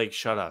to be like,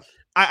 shut up.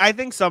 I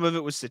think some of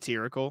it was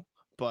satirical,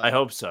 but I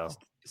hope so.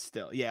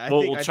 Still, yeah.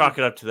 We'll chalk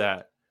it up to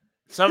that.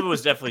 Some of it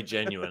was definitely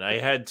genuine. I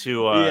had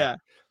to.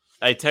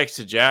 I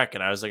texted Jack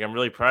and I was like, I'm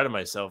really proud of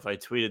myself. I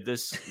tweeted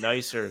this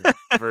nicer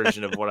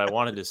version of what I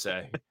wanted to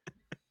say.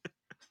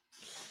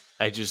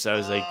 I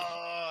was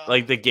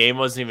like the game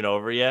wasn't even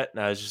over yet,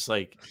 and I was just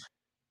like,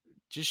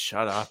 just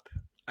shut up.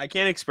 I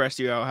can't express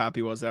to you how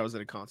happy I was that I was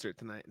at a concert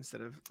tonight instead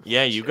of.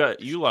 Yeah, you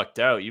lucked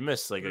out. You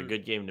missed like a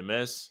good game to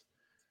miss.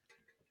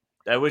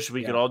 I wish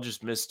we Yeah. could all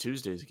just miss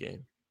Tuesday's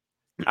game.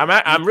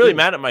 I'm really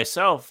mad at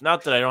myself.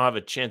 Not that I don't have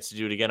a chance to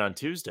do it again on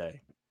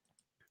Tuesday.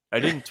 I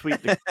didn't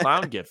tweet the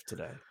clown gift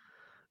today.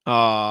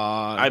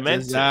 I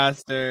meant to.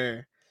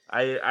 disaster.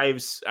 I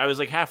was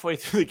like halfway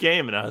through the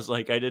game, and I was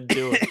like, I didn't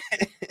do it.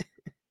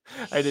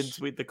 I didn't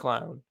tweet the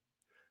clown.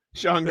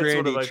 Sean That's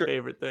Grandy, one of my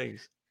favorite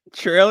things.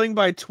 Trailing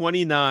by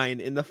 29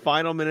 in the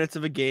final minutes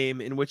of a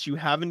game in which you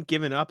haven't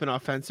given up an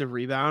offensive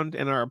rebound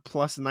and are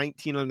plus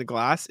 19 on the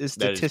glass is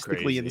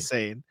statistically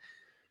insane.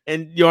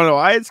 And you want to know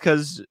why? It's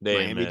because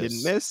Miami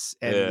didn't miss,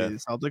 and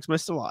the Celtics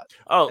missed a lot.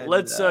 Oh,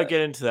 let's get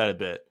into that a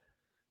bit.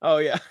 Oh,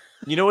 yeah.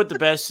 You know what the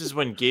best is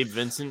when Gabe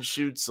Vincent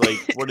shoots, like,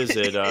 what is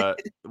it?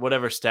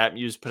 Whatever stat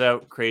Muse put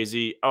out,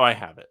 crazy. Oh, I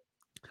have it.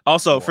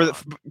 Also,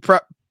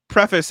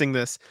 prefacing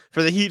this,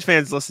 for the Heat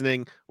fans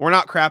listening, we're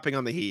not crapping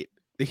on the Heat.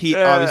 The Heat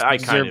obviously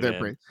deserve their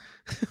praise.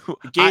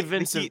 Gabe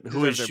Vincent,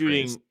 who is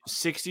shooting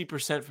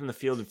 60% from the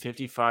field and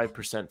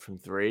 55% from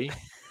three,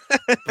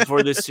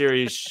 before this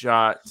series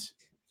shot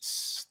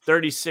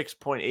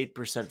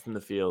 36.8% from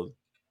the field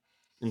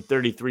and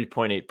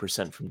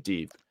 33.8% from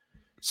deep.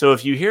 So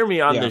if you hear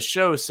me on this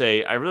show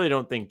say, I really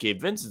don't think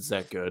Gabe Vincent's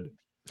that good,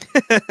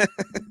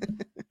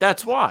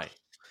 that's why.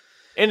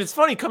 And it's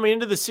funny, coming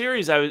into the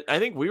series, I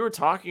think we were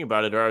talking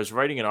about it, or I was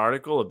writing an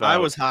article about. I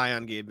was high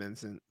on Gabe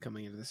Vincent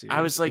coming into the series.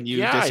 I was like,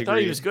 I thought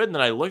he was good. And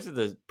then I looked at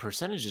the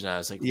percentages, and I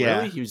was like,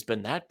 really? He's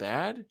been that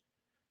bad?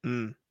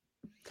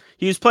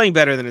 He was playing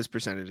better than his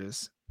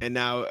percentages. And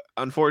now,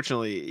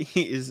 unfortunately,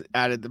 he's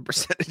added the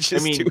percentages to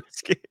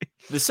his game.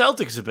 The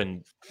Celtics have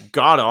been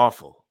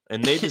god-awful,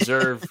 and they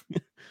deserve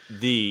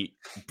the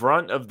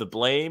brunt of the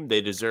blame. They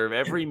deserve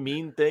every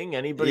mean thing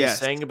anybody's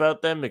saying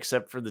about them,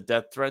 except for the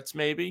death threats,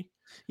 maybe.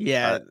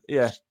 Yeah.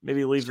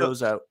 Maybe leave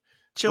those out.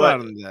 Chill out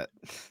on that.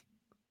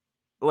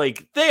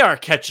 Like, they are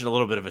catching a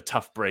little bit of a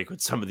tough break with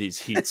some of these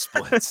Heat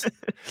splits.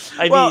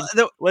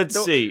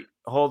 Let's see.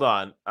 Hold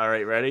on. All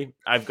right, ready?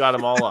 I've got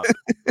them all up.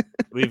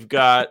 We've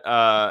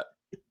got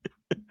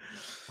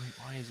wait,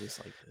 why is this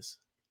like this?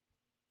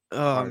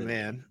 Oh,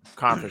 man.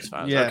 Conference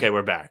finals. Yeah. Okay,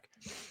 we're back.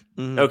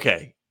 Mm-hmm.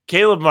 Okay.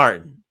 Caleb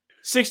Martin,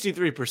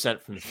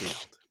 63% from the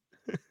field.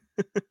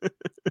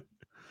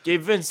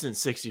 Gabe Vincent,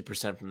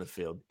 60% from the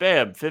field.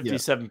 Bam,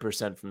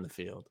 57% from the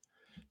field.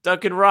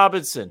 Duncan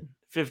Robinson,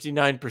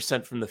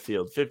 59% from the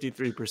field,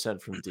 53%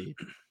 from deep.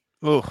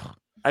 Oh,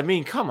 I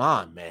mean, come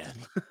on, man.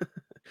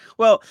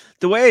 Well,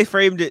 the way I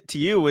framed it to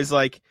you was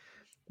like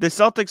the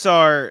Celtics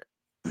are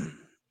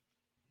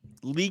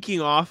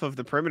leaking off of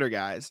the perimeter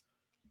guys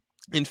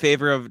in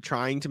favor of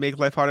trying to make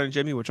life harder on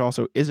Jimmy, which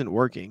also isn't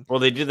working. Well,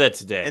 they did that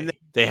today. And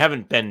they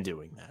haven't been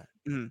doing that.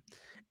 Mm-hmm.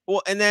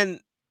 Well, and then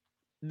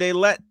they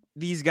let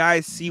these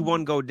guys see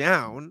one go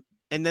down,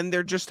 and then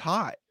they're just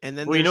hot. And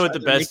then, you know what the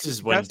best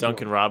is when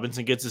Duncan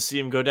Robinson gets to see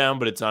him go down,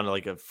 but it's on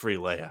like a free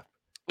layup.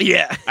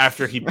 Yeah.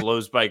 After he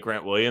blows by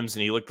Grant Williams,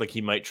 and he looked like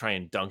he might try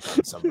and dunk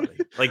on somebody.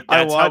 Like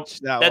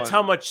that's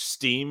how much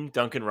steam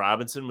Duncan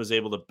Robinson was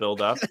able to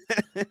build up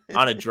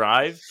on a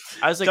drive.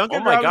 I was like,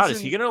 Duncan God, is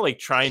he gonna like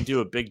try and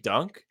do a big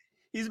dunk?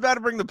 He's about to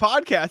bring the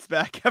podcast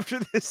back after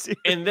this series.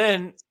 And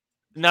then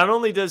not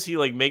only does he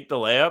like make the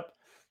layup,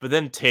 but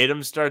then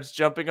Tatum starts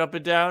jumping up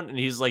and down, and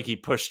he's like, he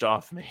pushed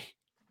off me.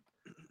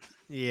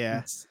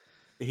 Yeah.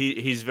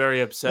 He's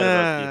very upset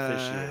about the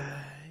officiating.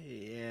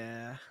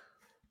 Yeah.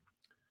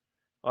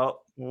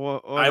 Well,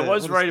 I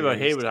was right about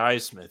Haywood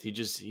Highsmith.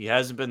 He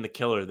hasn't been the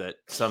killer that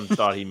some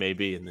thought he may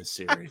be in this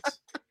series.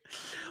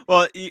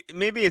 Well,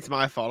 maybe it's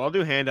my fault. I'll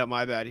do hand up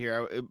my bad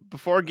here.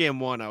 Before game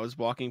one, I was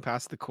walking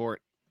past the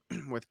court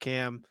with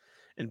Cam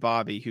and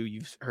Bobby, who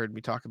you've heard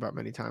me talk about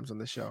many times on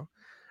this show.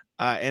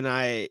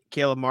 And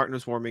Caleb Martin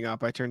was warming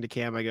up. I turned to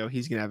Cam. I go,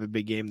 he's going to have a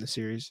big game this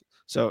series.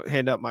 So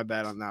hand up my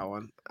bet on that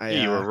one.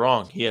 You were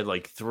wrong. He had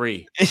like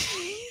 3.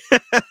 It's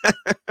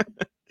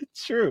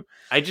true.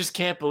 I just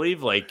can't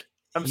believe, like,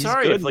 I'm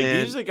sorry. If like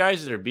these are the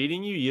guys that are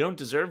beating you, you don't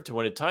deserve to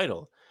win a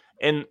title.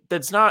 And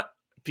that's not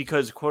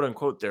because, quote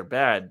unquote, they're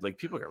bad. Like,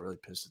 people got really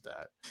pissed at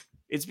that.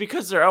 It's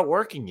because they're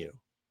outworking you.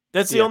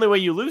 That's the only way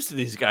you lose to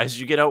these guys.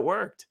 You get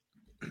outworked.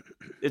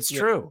 It's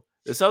true.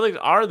 The Celtics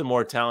are the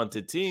more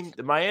talented team.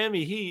 The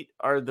Miami Heat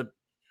are the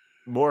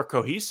more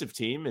cohesive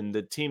team and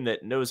the team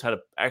that knows how to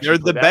actually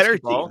play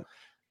basketball. Better team.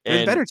 They're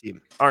the better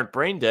team. Aren't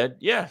brain dead.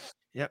 Yeah.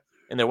 Yep.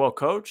 And they're well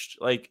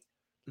coached. Like,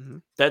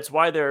 that's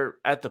why they're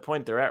at the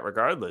point they're at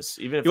regardless.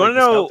 Even if the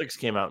Celtics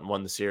came out and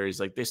won the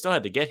series, like they still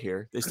had to get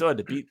here. They still had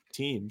to beat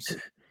teams.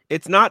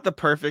 It's not the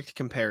perfect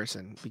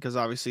comparison because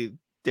obviously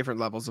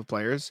different levels of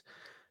players.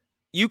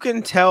 You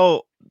can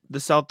tell the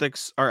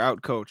Celtics are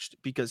outcoached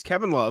because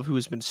Kevin Love, who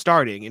has been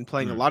starting and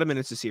playing a lot of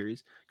minutes this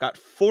series, got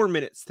 4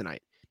 minutes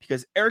tonight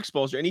because Eric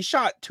Spoelstra, and he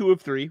shot 2 of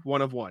 3,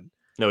 1 of 1.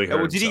 No, he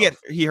hurt himself.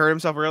 He hurt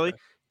himself early?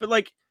 But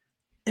like,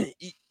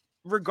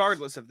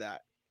 regardless of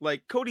that,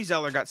 like Cody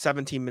Zeller got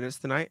 17 minutes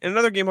tonight. And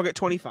another game he'll get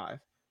 25.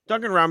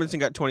 Duncan Robinson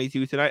got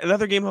 22 tonight.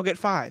 Another game he'll get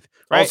 5.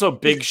 Right? Also,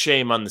 big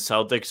shame on the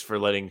Celtics for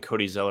letting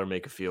Cody Zeller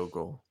make a field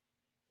goal.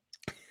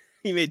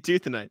 He made 2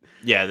 tonight.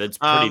 Yeah, that's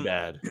pretty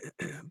bad.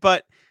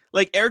 But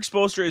like Eric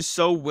Spoelstra is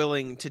so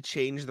willing to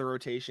change the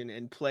rotation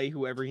and play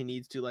whoever he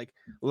needs to. Like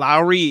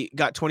Lowry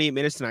got 28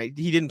 minutes tonight.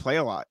 He didn't play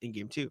a lot in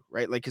game 2,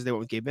 right? Like because they went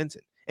with Gabe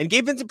Vincent. And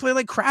Gabe Vincent played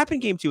like crap in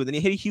game 2, and then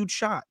he hit a huge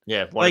shot.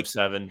 Yeah, 1 like, of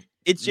 7.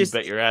 It's you just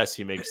bet your ass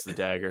he makes the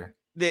dagger.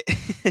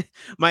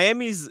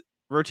 Miami's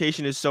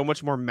rotation is so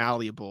much more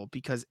malleable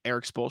because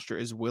Eric Spoelstra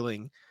is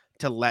willing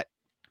to let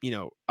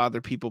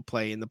other people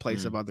play in the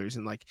place of others,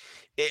 and like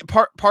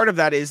part of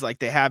that is like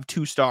they have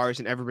 2 stars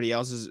and everybody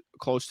else is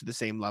close to the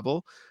same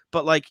level.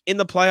 But like in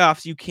the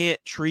playoffs, you can't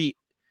treat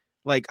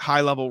like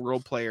high level role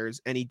players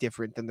any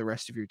different than the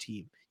rest of your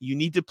team. You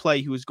need to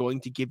play who is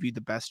going to give you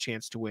the best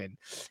chance to win.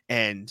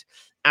 And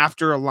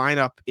after a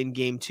lineup in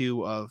game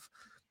 2 of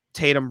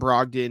Tatum,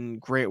 Brogdon,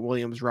 Grant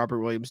Williams, Robert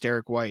Williams,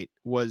 Derek White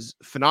was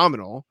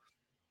phenomenal,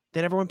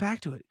 they never went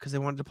back to it because they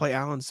wanted to play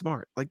Allen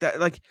Smart. Like that,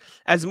 like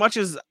as much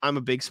as I'm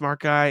a big Smart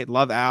guy,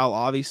 love Al,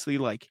 obviously,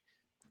 like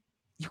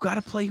you got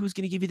to play who's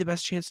going to give you the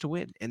best chance to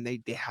win. And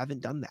they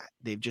haven't done that.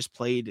 They've just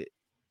played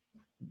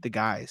the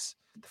guys,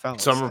 the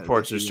fellas. Some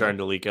reports are starting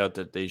to leak out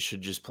that they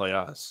should just play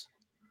us.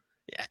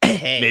 Yeah.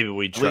 Hey, maybe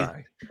we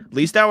try. At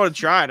least I would have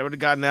tried. I would have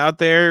gotten out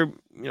there,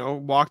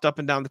 walked up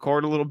and down the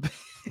court a little bit.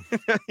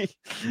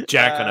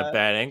 Jack on a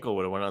bad ankle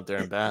would have went out there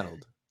and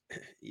battled.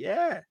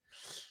 Yeah.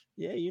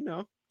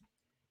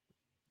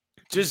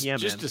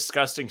 Just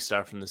disgusting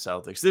stuff from the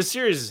Celtics. This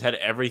series has had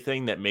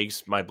everything that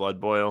makes my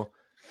blood boil.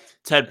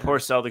 It's had poor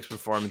Celtics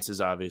performances,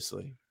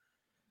 obviously.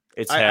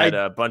 It's had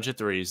a bunch of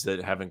threes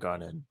that haven't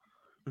gone in.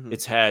 Mm-hmm.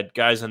 It's had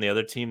guys on the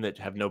other team that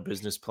have no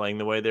business playing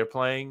the way they're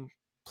playing,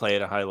 play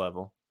at a high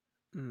level.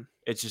 Mm.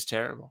 It's just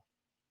terrible.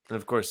 And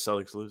of course,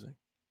 Celtics losing.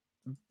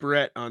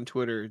 Brett on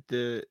Twitter,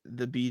 the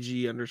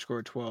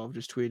BG_12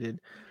 just tweeted,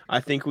 I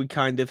think we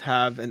kind of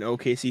have an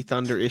OKC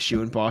Thunder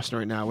issue in Boston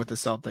right now with the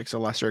Celtics, a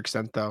lesser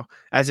extent though.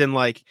 As in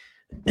like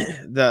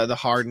the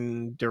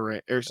Harden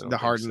Durant or the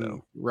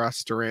Harden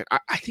Russ Durant.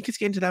 I think it's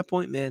getting to that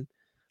point, man.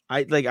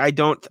 I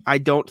don't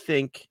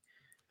think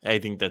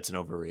that's an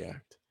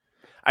overreact.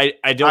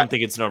 I don't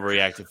think it's an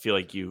overreact. I feel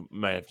like you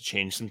might have to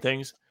change some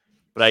things,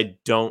 but I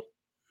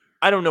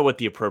don't know what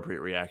the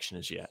appropriate reaction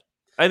is yet.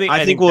 I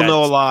think we'll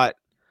know a lot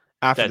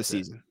after the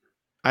season.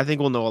 I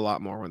think we'll know a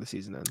lot more when the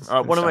season ends.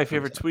 One of my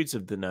favorite tweets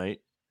of the night.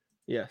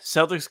 Yeah.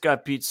 Celtics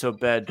got beat so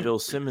bad, Bill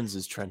Simmons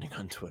is trending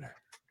on Twitter.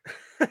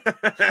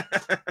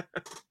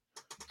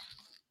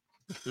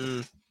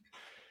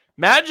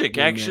 Magic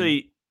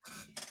actually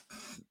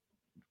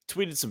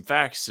tweeted some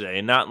facts today,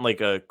 and not in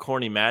like a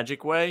corny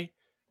Magic way.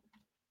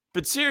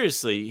 But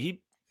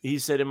seriously, he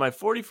said, in my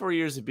 44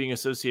 years of being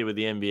associated with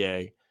the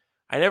NBA,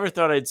 I never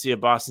thought I'd see a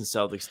Boston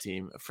Celtics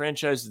team, a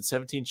franchise with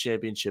 17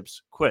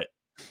 championships, quit.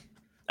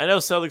 I know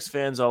Celtics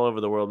fans all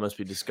over the world must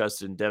be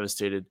disgusted and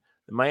devastated.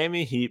 The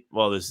Miami Heat,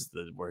 well, this is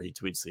where he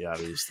tweets the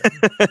obvious thing.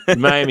 The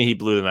Miami Heat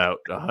blew them out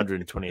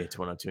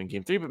 128-102 in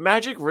Game 3, but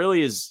Magic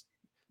really is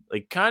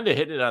like kind of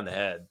hitting it on the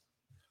head.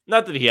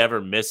 Not that he ever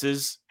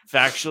misses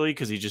factually,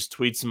 because he just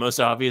tweets the most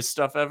obvious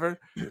stuff ever.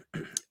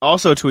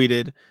 Also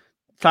tweeted,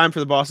 time for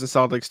the Boston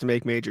Celtics to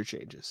make major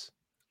changes.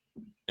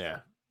 Yeah.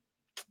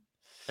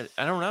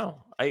 I don't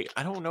know. I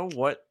don't know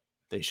what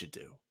they should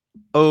do.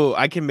 Oh,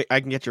 I can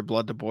get your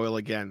blood to boil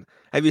again.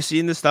 Have you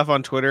seen this stuff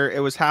on Twitter? It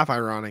was half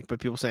ironic,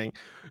 but people saying,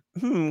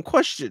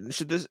 question,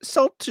 should the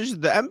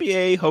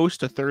NBA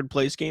host a third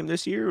place game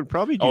this year? It would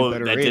probably do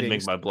better that ratings. Did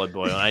make my blood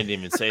boil. I didn't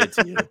even say it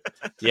to you.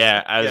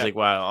 Yeah, I was like,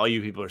 wow, all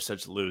you people are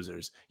such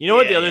losers. You know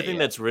what the other thing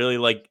that's really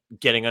like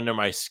getting under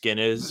my skin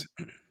is?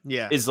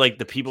 Is like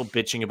the people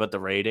bitching about the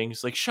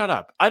ratings. Like, shut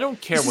up. I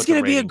don't care what the ratings are. It's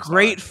going to be a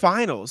great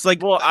finals.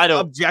 Like, well, I don't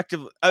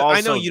objectively.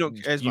 I know you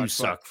don't as you much.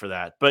 Suck for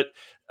that. But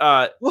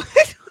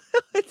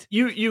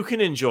you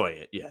can enjoy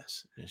it.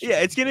 Yes.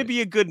 It's going to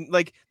be a good,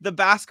 like the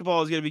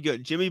basketball is going to be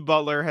good. Jimmy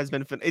Butler has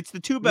been it's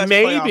the two best.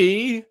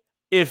 Maybe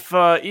if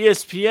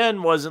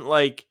ESPN wasn't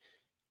like,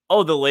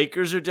 oh, the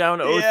Lakers are down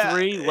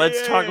 0-3.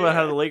 Let's talk about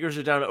how the Lakers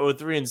are down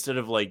 0-3 instead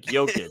of like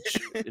Jokic.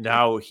 And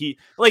how he,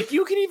 like,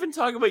 you can even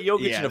talk about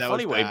Jokic in a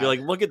funny way. Be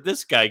like, look at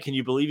this guy. Can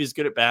you believe he's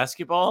good at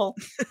basketball?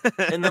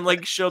 And then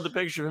like show the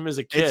picture of him as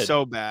a kid. It's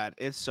so bad.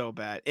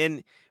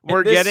 And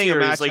we're getting a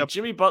matchup. Like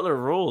Jimmy Butler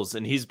rules,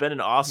 and he's been an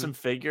awesome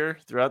figure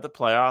throughout the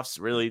playoffs,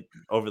 really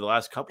over the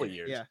last couple of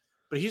years. Yeah.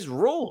 But he's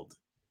ruled.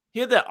 He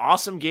had that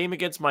awesome game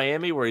against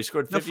Miami where he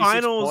scored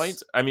 56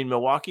 points. I mean,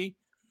 Milwaukee.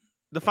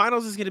 The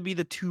finals is going to be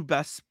the two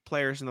best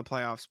players in the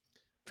playoffs.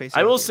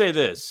 I will say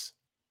this.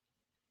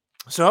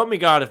 So help me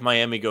God if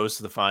Miami goes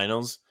to the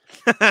finals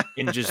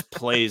and just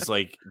plays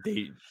like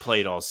they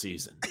played all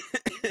season.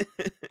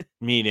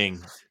 Meaning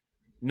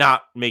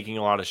not making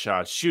a lot of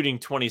shots, shooting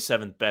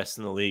 27th best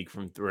in the league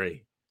from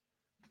 3.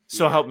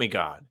 So help me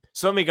God.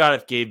 So help me God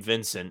if Gabe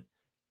Vincent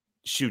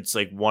shoots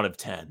like 1 of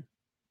 10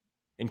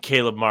 and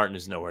Caleb Martin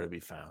is nowhere to be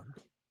found.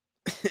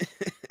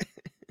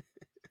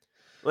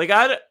 Like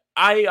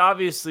I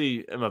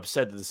obviously am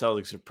upset that the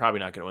Celtics are probably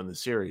not going to win the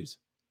series.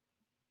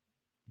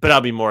 But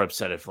I'll be more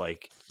upset if,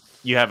 like,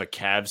 you have a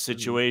Cavs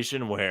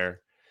situation where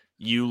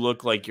you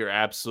look like you're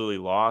absolutely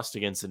lost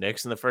against the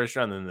Knicks in the first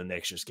round, and then the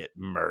Knicks just get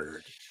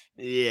murdered.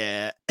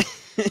 Yeah.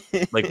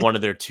 Like one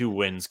of their 2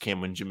 wins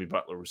came when Jimmy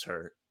Butler was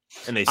hurt,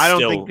 and they I still.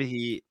 don't think the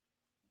Heat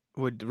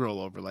would roll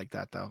over like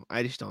that, though.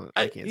 I just don't.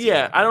 I can't. See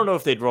Yeah, it I don't know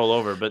if they'd roll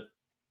over, but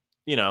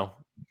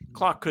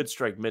clock could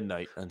strike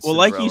midnight. On well,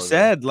 like you Cinderella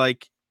said,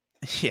 like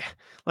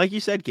you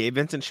said, Gabe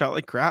Vincent shot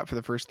like crap for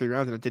the first 3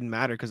 rounds, and it didn't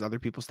matter because other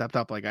people stepped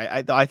up. Like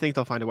I think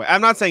they'll find a way.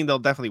 I'm not saying they'll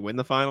definitely win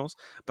the finals,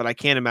 but I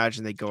can't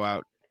imagine they go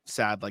out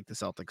sad like the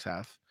Celtics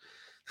have.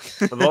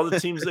 Of all the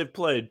teams they've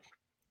played,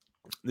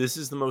 this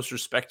is the most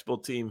respectable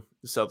team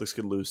the Celtics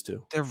could lose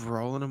to. They're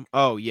rolling them.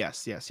 Oh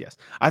yes.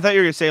 I thought you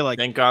were gonna say like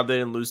Thank God they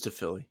didn't lose to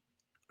Philly.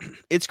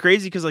 it's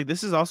crazy because like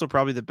this is also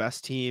probably the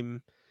best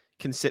team,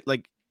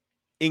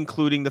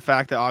 including the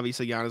fact that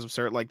obviously Giannis was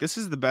hurt. Like this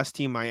is the best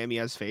team Miami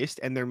has faced,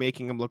 and they're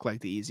making them look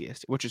like the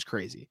easiest, which is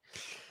crazy.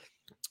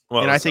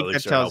 Well, and I think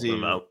that Celtics are tells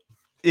helping them you out.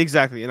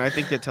 exactly, and I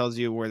think that tells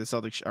you where the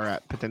Celtics are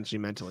at potentially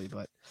mentally.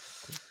 But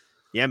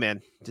yeah,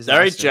 man. All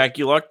right, Jack,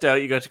 you lucked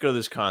out. You got to go to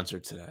this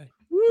concert today.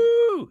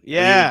 Woo!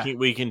 Yeah.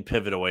 We can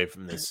pivot away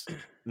from this,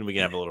 and we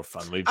can have a little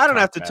fun. I don't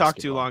have to talk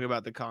too long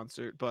about the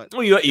concert, but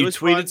well, you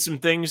tweeted fun. some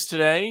things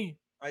today.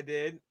 I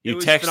did. You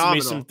texted phenomenal.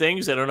 Me some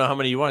things. I don't know how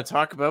many you want to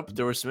talk about, but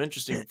there were some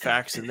interesting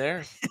facts in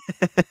there.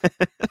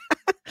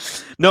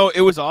 No, it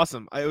was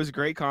awesome. It was a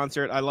great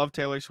concert. I love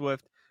Taylor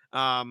Swift.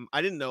 I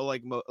didn't know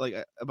like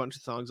a bunch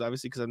of songs,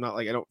 obviously, because I'm not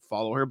I don't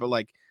follow her, but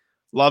like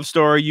Love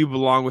Story, You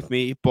Belong With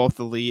Me, both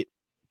elite,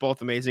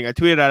 both amazing. I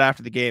tweeted out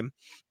after the game.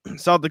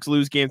 Celtics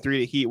lose game 3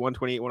 to Heat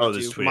 128-102. Oh,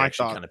 this tweet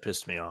actually kind of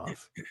pissed me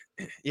off.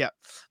 Yeah,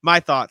 my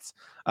thoughts.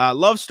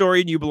 Love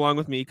Story and You Belong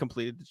With Me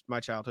completed my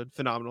childhood.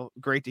 Phenomenal.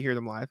 Great to hear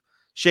them live.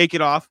 Shake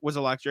It Off was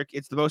electric.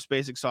 It's the most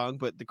basic song,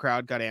 but the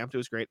crowd got amped. It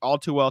was great. All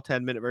Too Well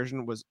 10-minute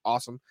version was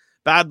awesome.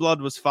 Bad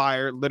Blood was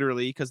fire,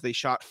 literally, because they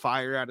shot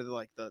fire out of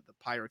the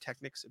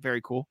pyrotechnics.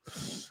 Very cool.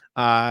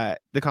 The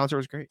concert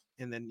was great.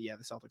 And then, yeah,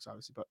 the Celtics,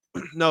 obviously. But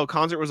no,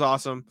 concert was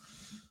awesome.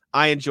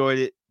 I enjoyed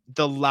it.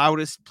 The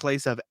loudest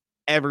place I've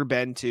ever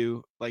been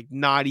to, like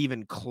not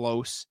even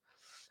close.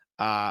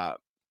 That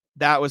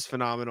was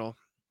phenomenal.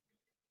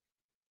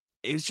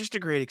 It was just a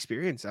great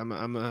experience. I'm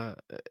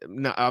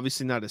not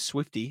obviously not as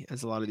Swifty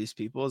as a lot of these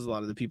people, as a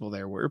lot of the people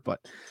there were, but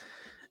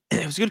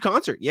it was a good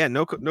concert. Yeah,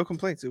 no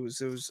complaints. It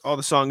was all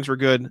the songs were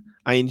good.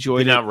 I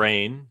enjoyed it.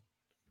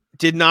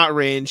 Did not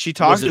rain. She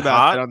talked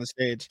about that on the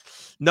stage.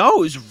 No,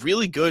 it was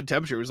really good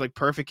temperature. It was like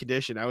perfect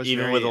condition. I was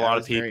even with a lot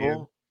of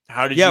people.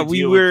 How did you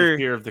deal with the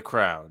fear of the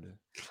crowd?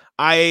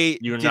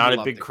 You're not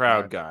a big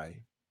crowd guy.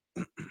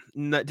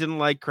 Didn't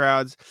like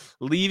crowds.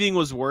 Leaving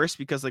was worse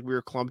because like we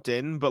were clumped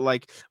in, but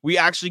like we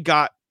actually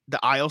got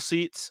the aisle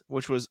seats,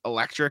 which was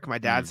electric. My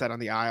dad sat on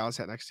the aisle. I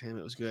sat next to him.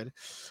 It was good.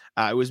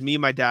 It was me,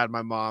 my dad,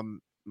 my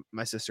mom,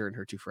 my sister, and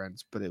her 2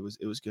 friends. But it was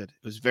good.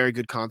 It was a very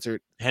good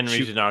concert. Henry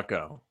did not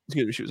go.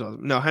 She was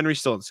awesome. No, Henry's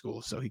still in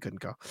school, so he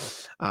couldn't go.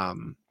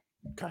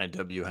 Kind of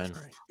W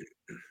Henry.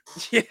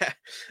 Yeah.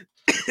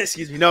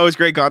 Excuse me. No, it was a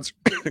great concert.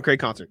 Great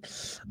concert.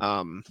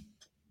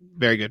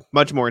 Very good.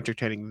 Much more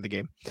entertaining than the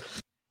game.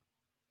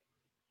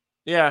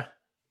 Yeah.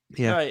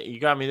 You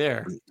got me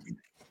there.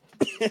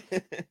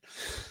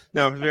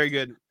 No, very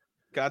good.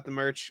 Got the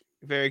merch.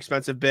 Very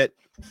expensive bit.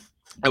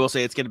 I will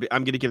say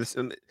I'm gonna give this.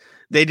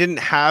 They didn't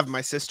have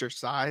my sister's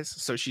size,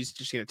 so she's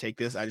just gonna take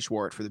this. I just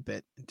wore it for the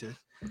bit.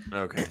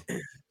 Okay.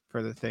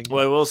 For the thing.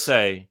 Well, I will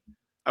say,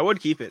 I would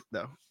keep it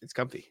though. It's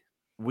comfy.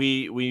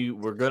 We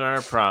were good on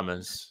our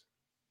promise.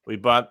 We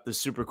bought the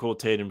super cool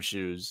Tatum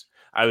shoes.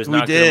 I was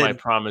not good on my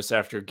promise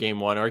after game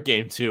 1 or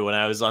game 2 when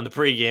I was on the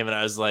pregame and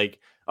I was like,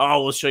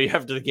 "Oh, we'll show you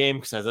after the game"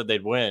 because I thought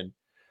they'd win.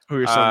 We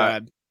were so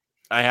mad.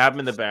 I have them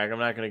in the bag. I'm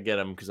not going to get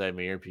them because I have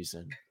my earpiece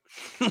in.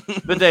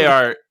 But they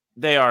are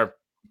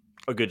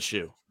a good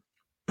shoe.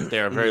 They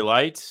are very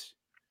light.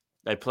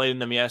 I played in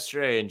them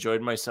yesterday. I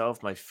enjoyed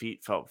myself. My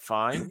feet felt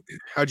fine.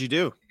 How'd you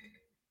do?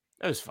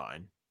 That was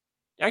fine.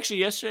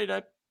 Actually,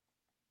 yesterday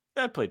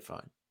I played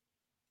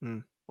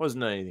fine.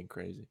 Wasn't anything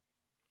crazy.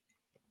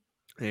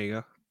 There you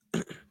go.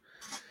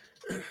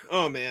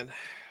 Oh man,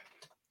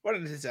 what a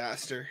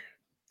disaster!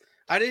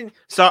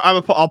 I'll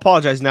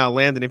apologize now,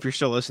 Landon, if you're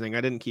still listening.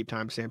 I didn't keep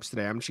timestamps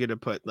today. I'm just gonna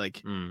put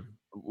like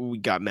we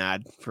got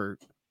mad for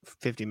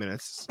 50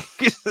 minutes.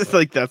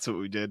 Like that's what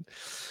we did.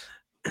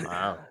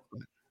 Wow.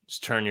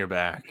 Just turn your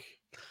back.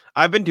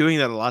 I've been doing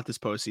that a lot this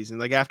postseason.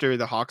 Like after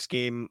the Hawks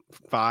game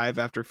 5,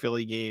 after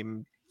Philly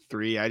game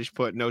 3, I just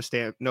put no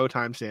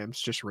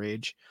timestamps, just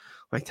rage.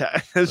 Like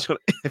that. That's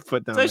what I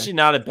put down. It's actually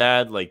not a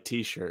bad like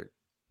t-shirt.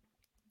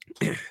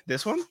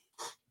 This one?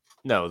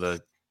 No,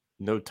 the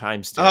no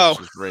timestamps,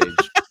 just rage.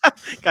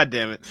 God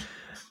damn it.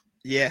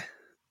 Yeah.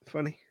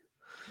 Funny.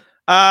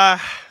 I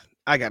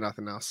got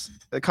nothing else.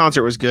 The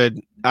concert was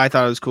good. I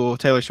thought it was cool.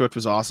 Taylor Swift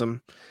was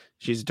awesome.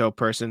 She's a dope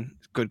person.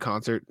 Good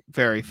concert.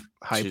 Very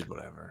hype. She's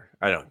whatever.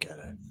 I don't get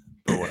it.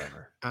 But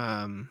whatever.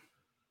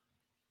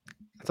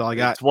 That's all I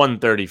got. It's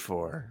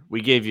 1:34.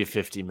 We gave you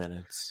 50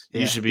 minutes.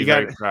 Yeah, you should be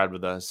very proud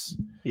with us.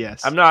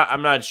 Yes. I'm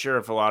not sure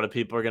if a lot of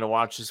people are going to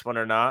watch this one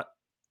or not.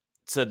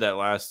 Said that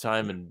last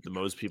time, and the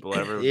most people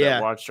ever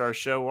that watched our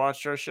show.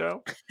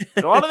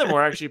 And a lot of them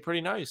were actually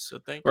pretty nice. So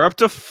thank you. We're up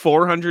to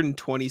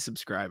 420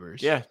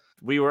 subscribers. Yeah,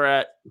 We were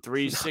at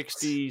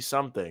 360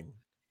 something.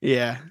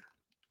 Yeah.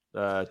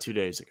 2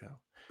 days ago.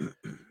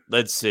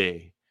 Let's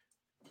see.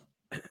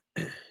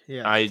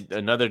 Yeah.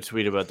 Another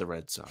tweet about the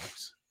Red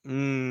Sox.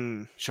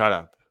 Shut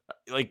up.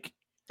 Like,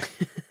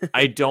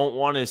 I don't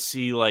want to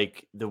see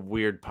like the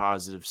weird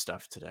positive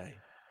stuff today.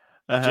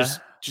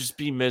 Just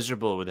be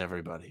miserable with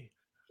everybody.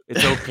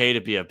 It's okay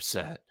to be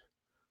upset.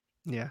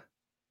 Yeah.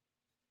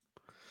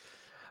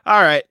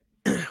 All right.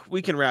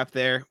 We can wrap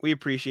there. We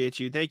appreciate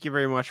you. Thank you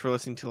very much for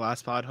listening to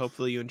Last Pod.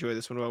 Hopefully you enjoy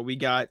this one. Well, we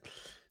got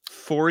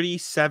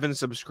 47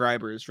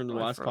 subscribers from the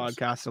last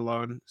podcast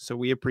alone. So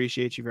we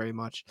appreciate you very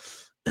much.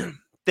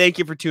 Thank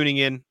you for tuning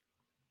in.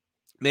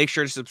 Make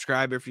sure to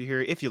subscribe if you're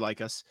here. If you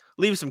like us,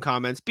 leave some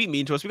comments. Be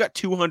mean to us. We got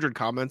 200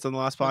 comments on the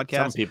last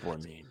podcast. Some people are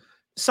mean.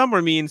 Some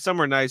were mean. Some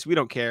were nice. We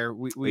don't care.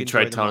 We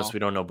tried telling us we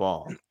don't know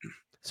ball.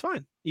 It's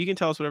fine. You can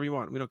tell us whatever you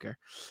want. We don't care.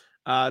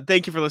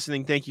 Thank you for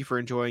listening. Thank you for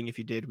enjoying. If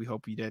you did, we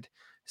hope you did.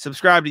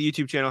 Subscribe to the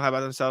YouTube channel. How about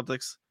them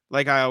Celtics?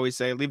 Like I always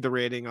say, leave the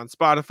rating on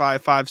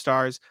Spotify, 5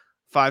 stars.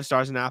 5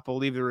 stars on Apple.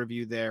 Leave the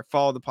review there.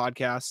 Follow the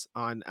podcast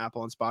on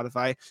Apple and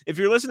Spotify. If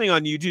you're listening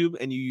on YouTube,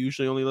 and you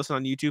usually only listen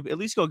on YouTube, at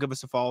least go give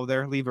us a follow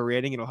there. Leave a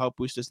rating. It'll help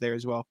boost us there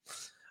as well.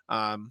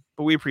 But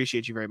we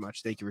appreciate you very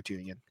much. Thank you for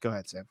tuning in. Go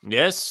ahead, Sam.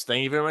 Yes,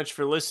 thank you very much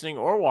for listening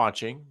or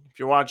watching. If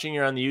you're watching,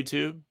 you're on the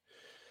YouTube.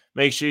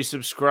 Make sure you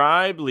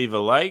subscribe, leave a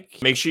like.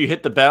 Make sure you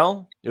hit the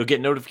bell. You'll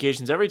get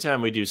notifications every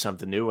time we do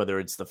something new, whether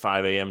it's the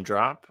 5 a.m.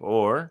 drop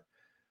or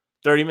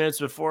 30 minutes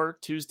before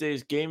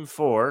Tuesday's Game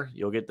 4.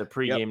 You'll get the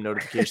pregame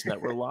notification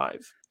that we're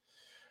live.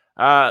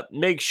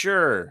 Make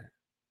sure,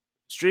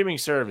 streaming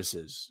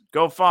services,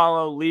 go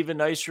follow, leave a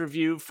nice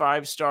review,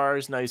 5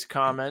 stars, nice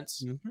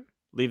comments.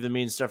 Leave the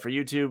mean stuff for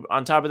YouTube.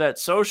 On top of that,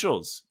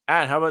 socials,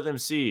 at How About Them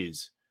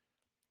C's,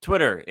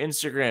 Twitter,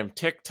 Instagram,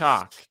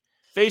 TikTok.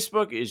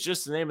 Facebook is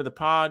just the name of the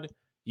pod.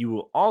 You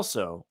will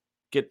also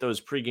get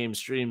those pregame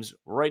streams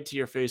right to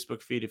your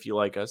Facebook feed if you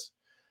like us.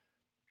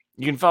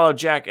 You can follow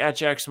Jack at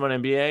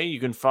JackSimoneNBA.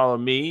 You can follow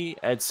me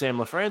at Sam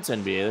LaFrance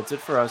NBA. That's it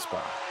for us.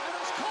 Bye.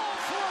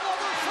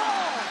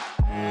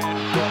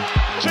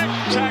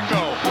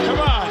 Tic-tac-toe. Come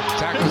on.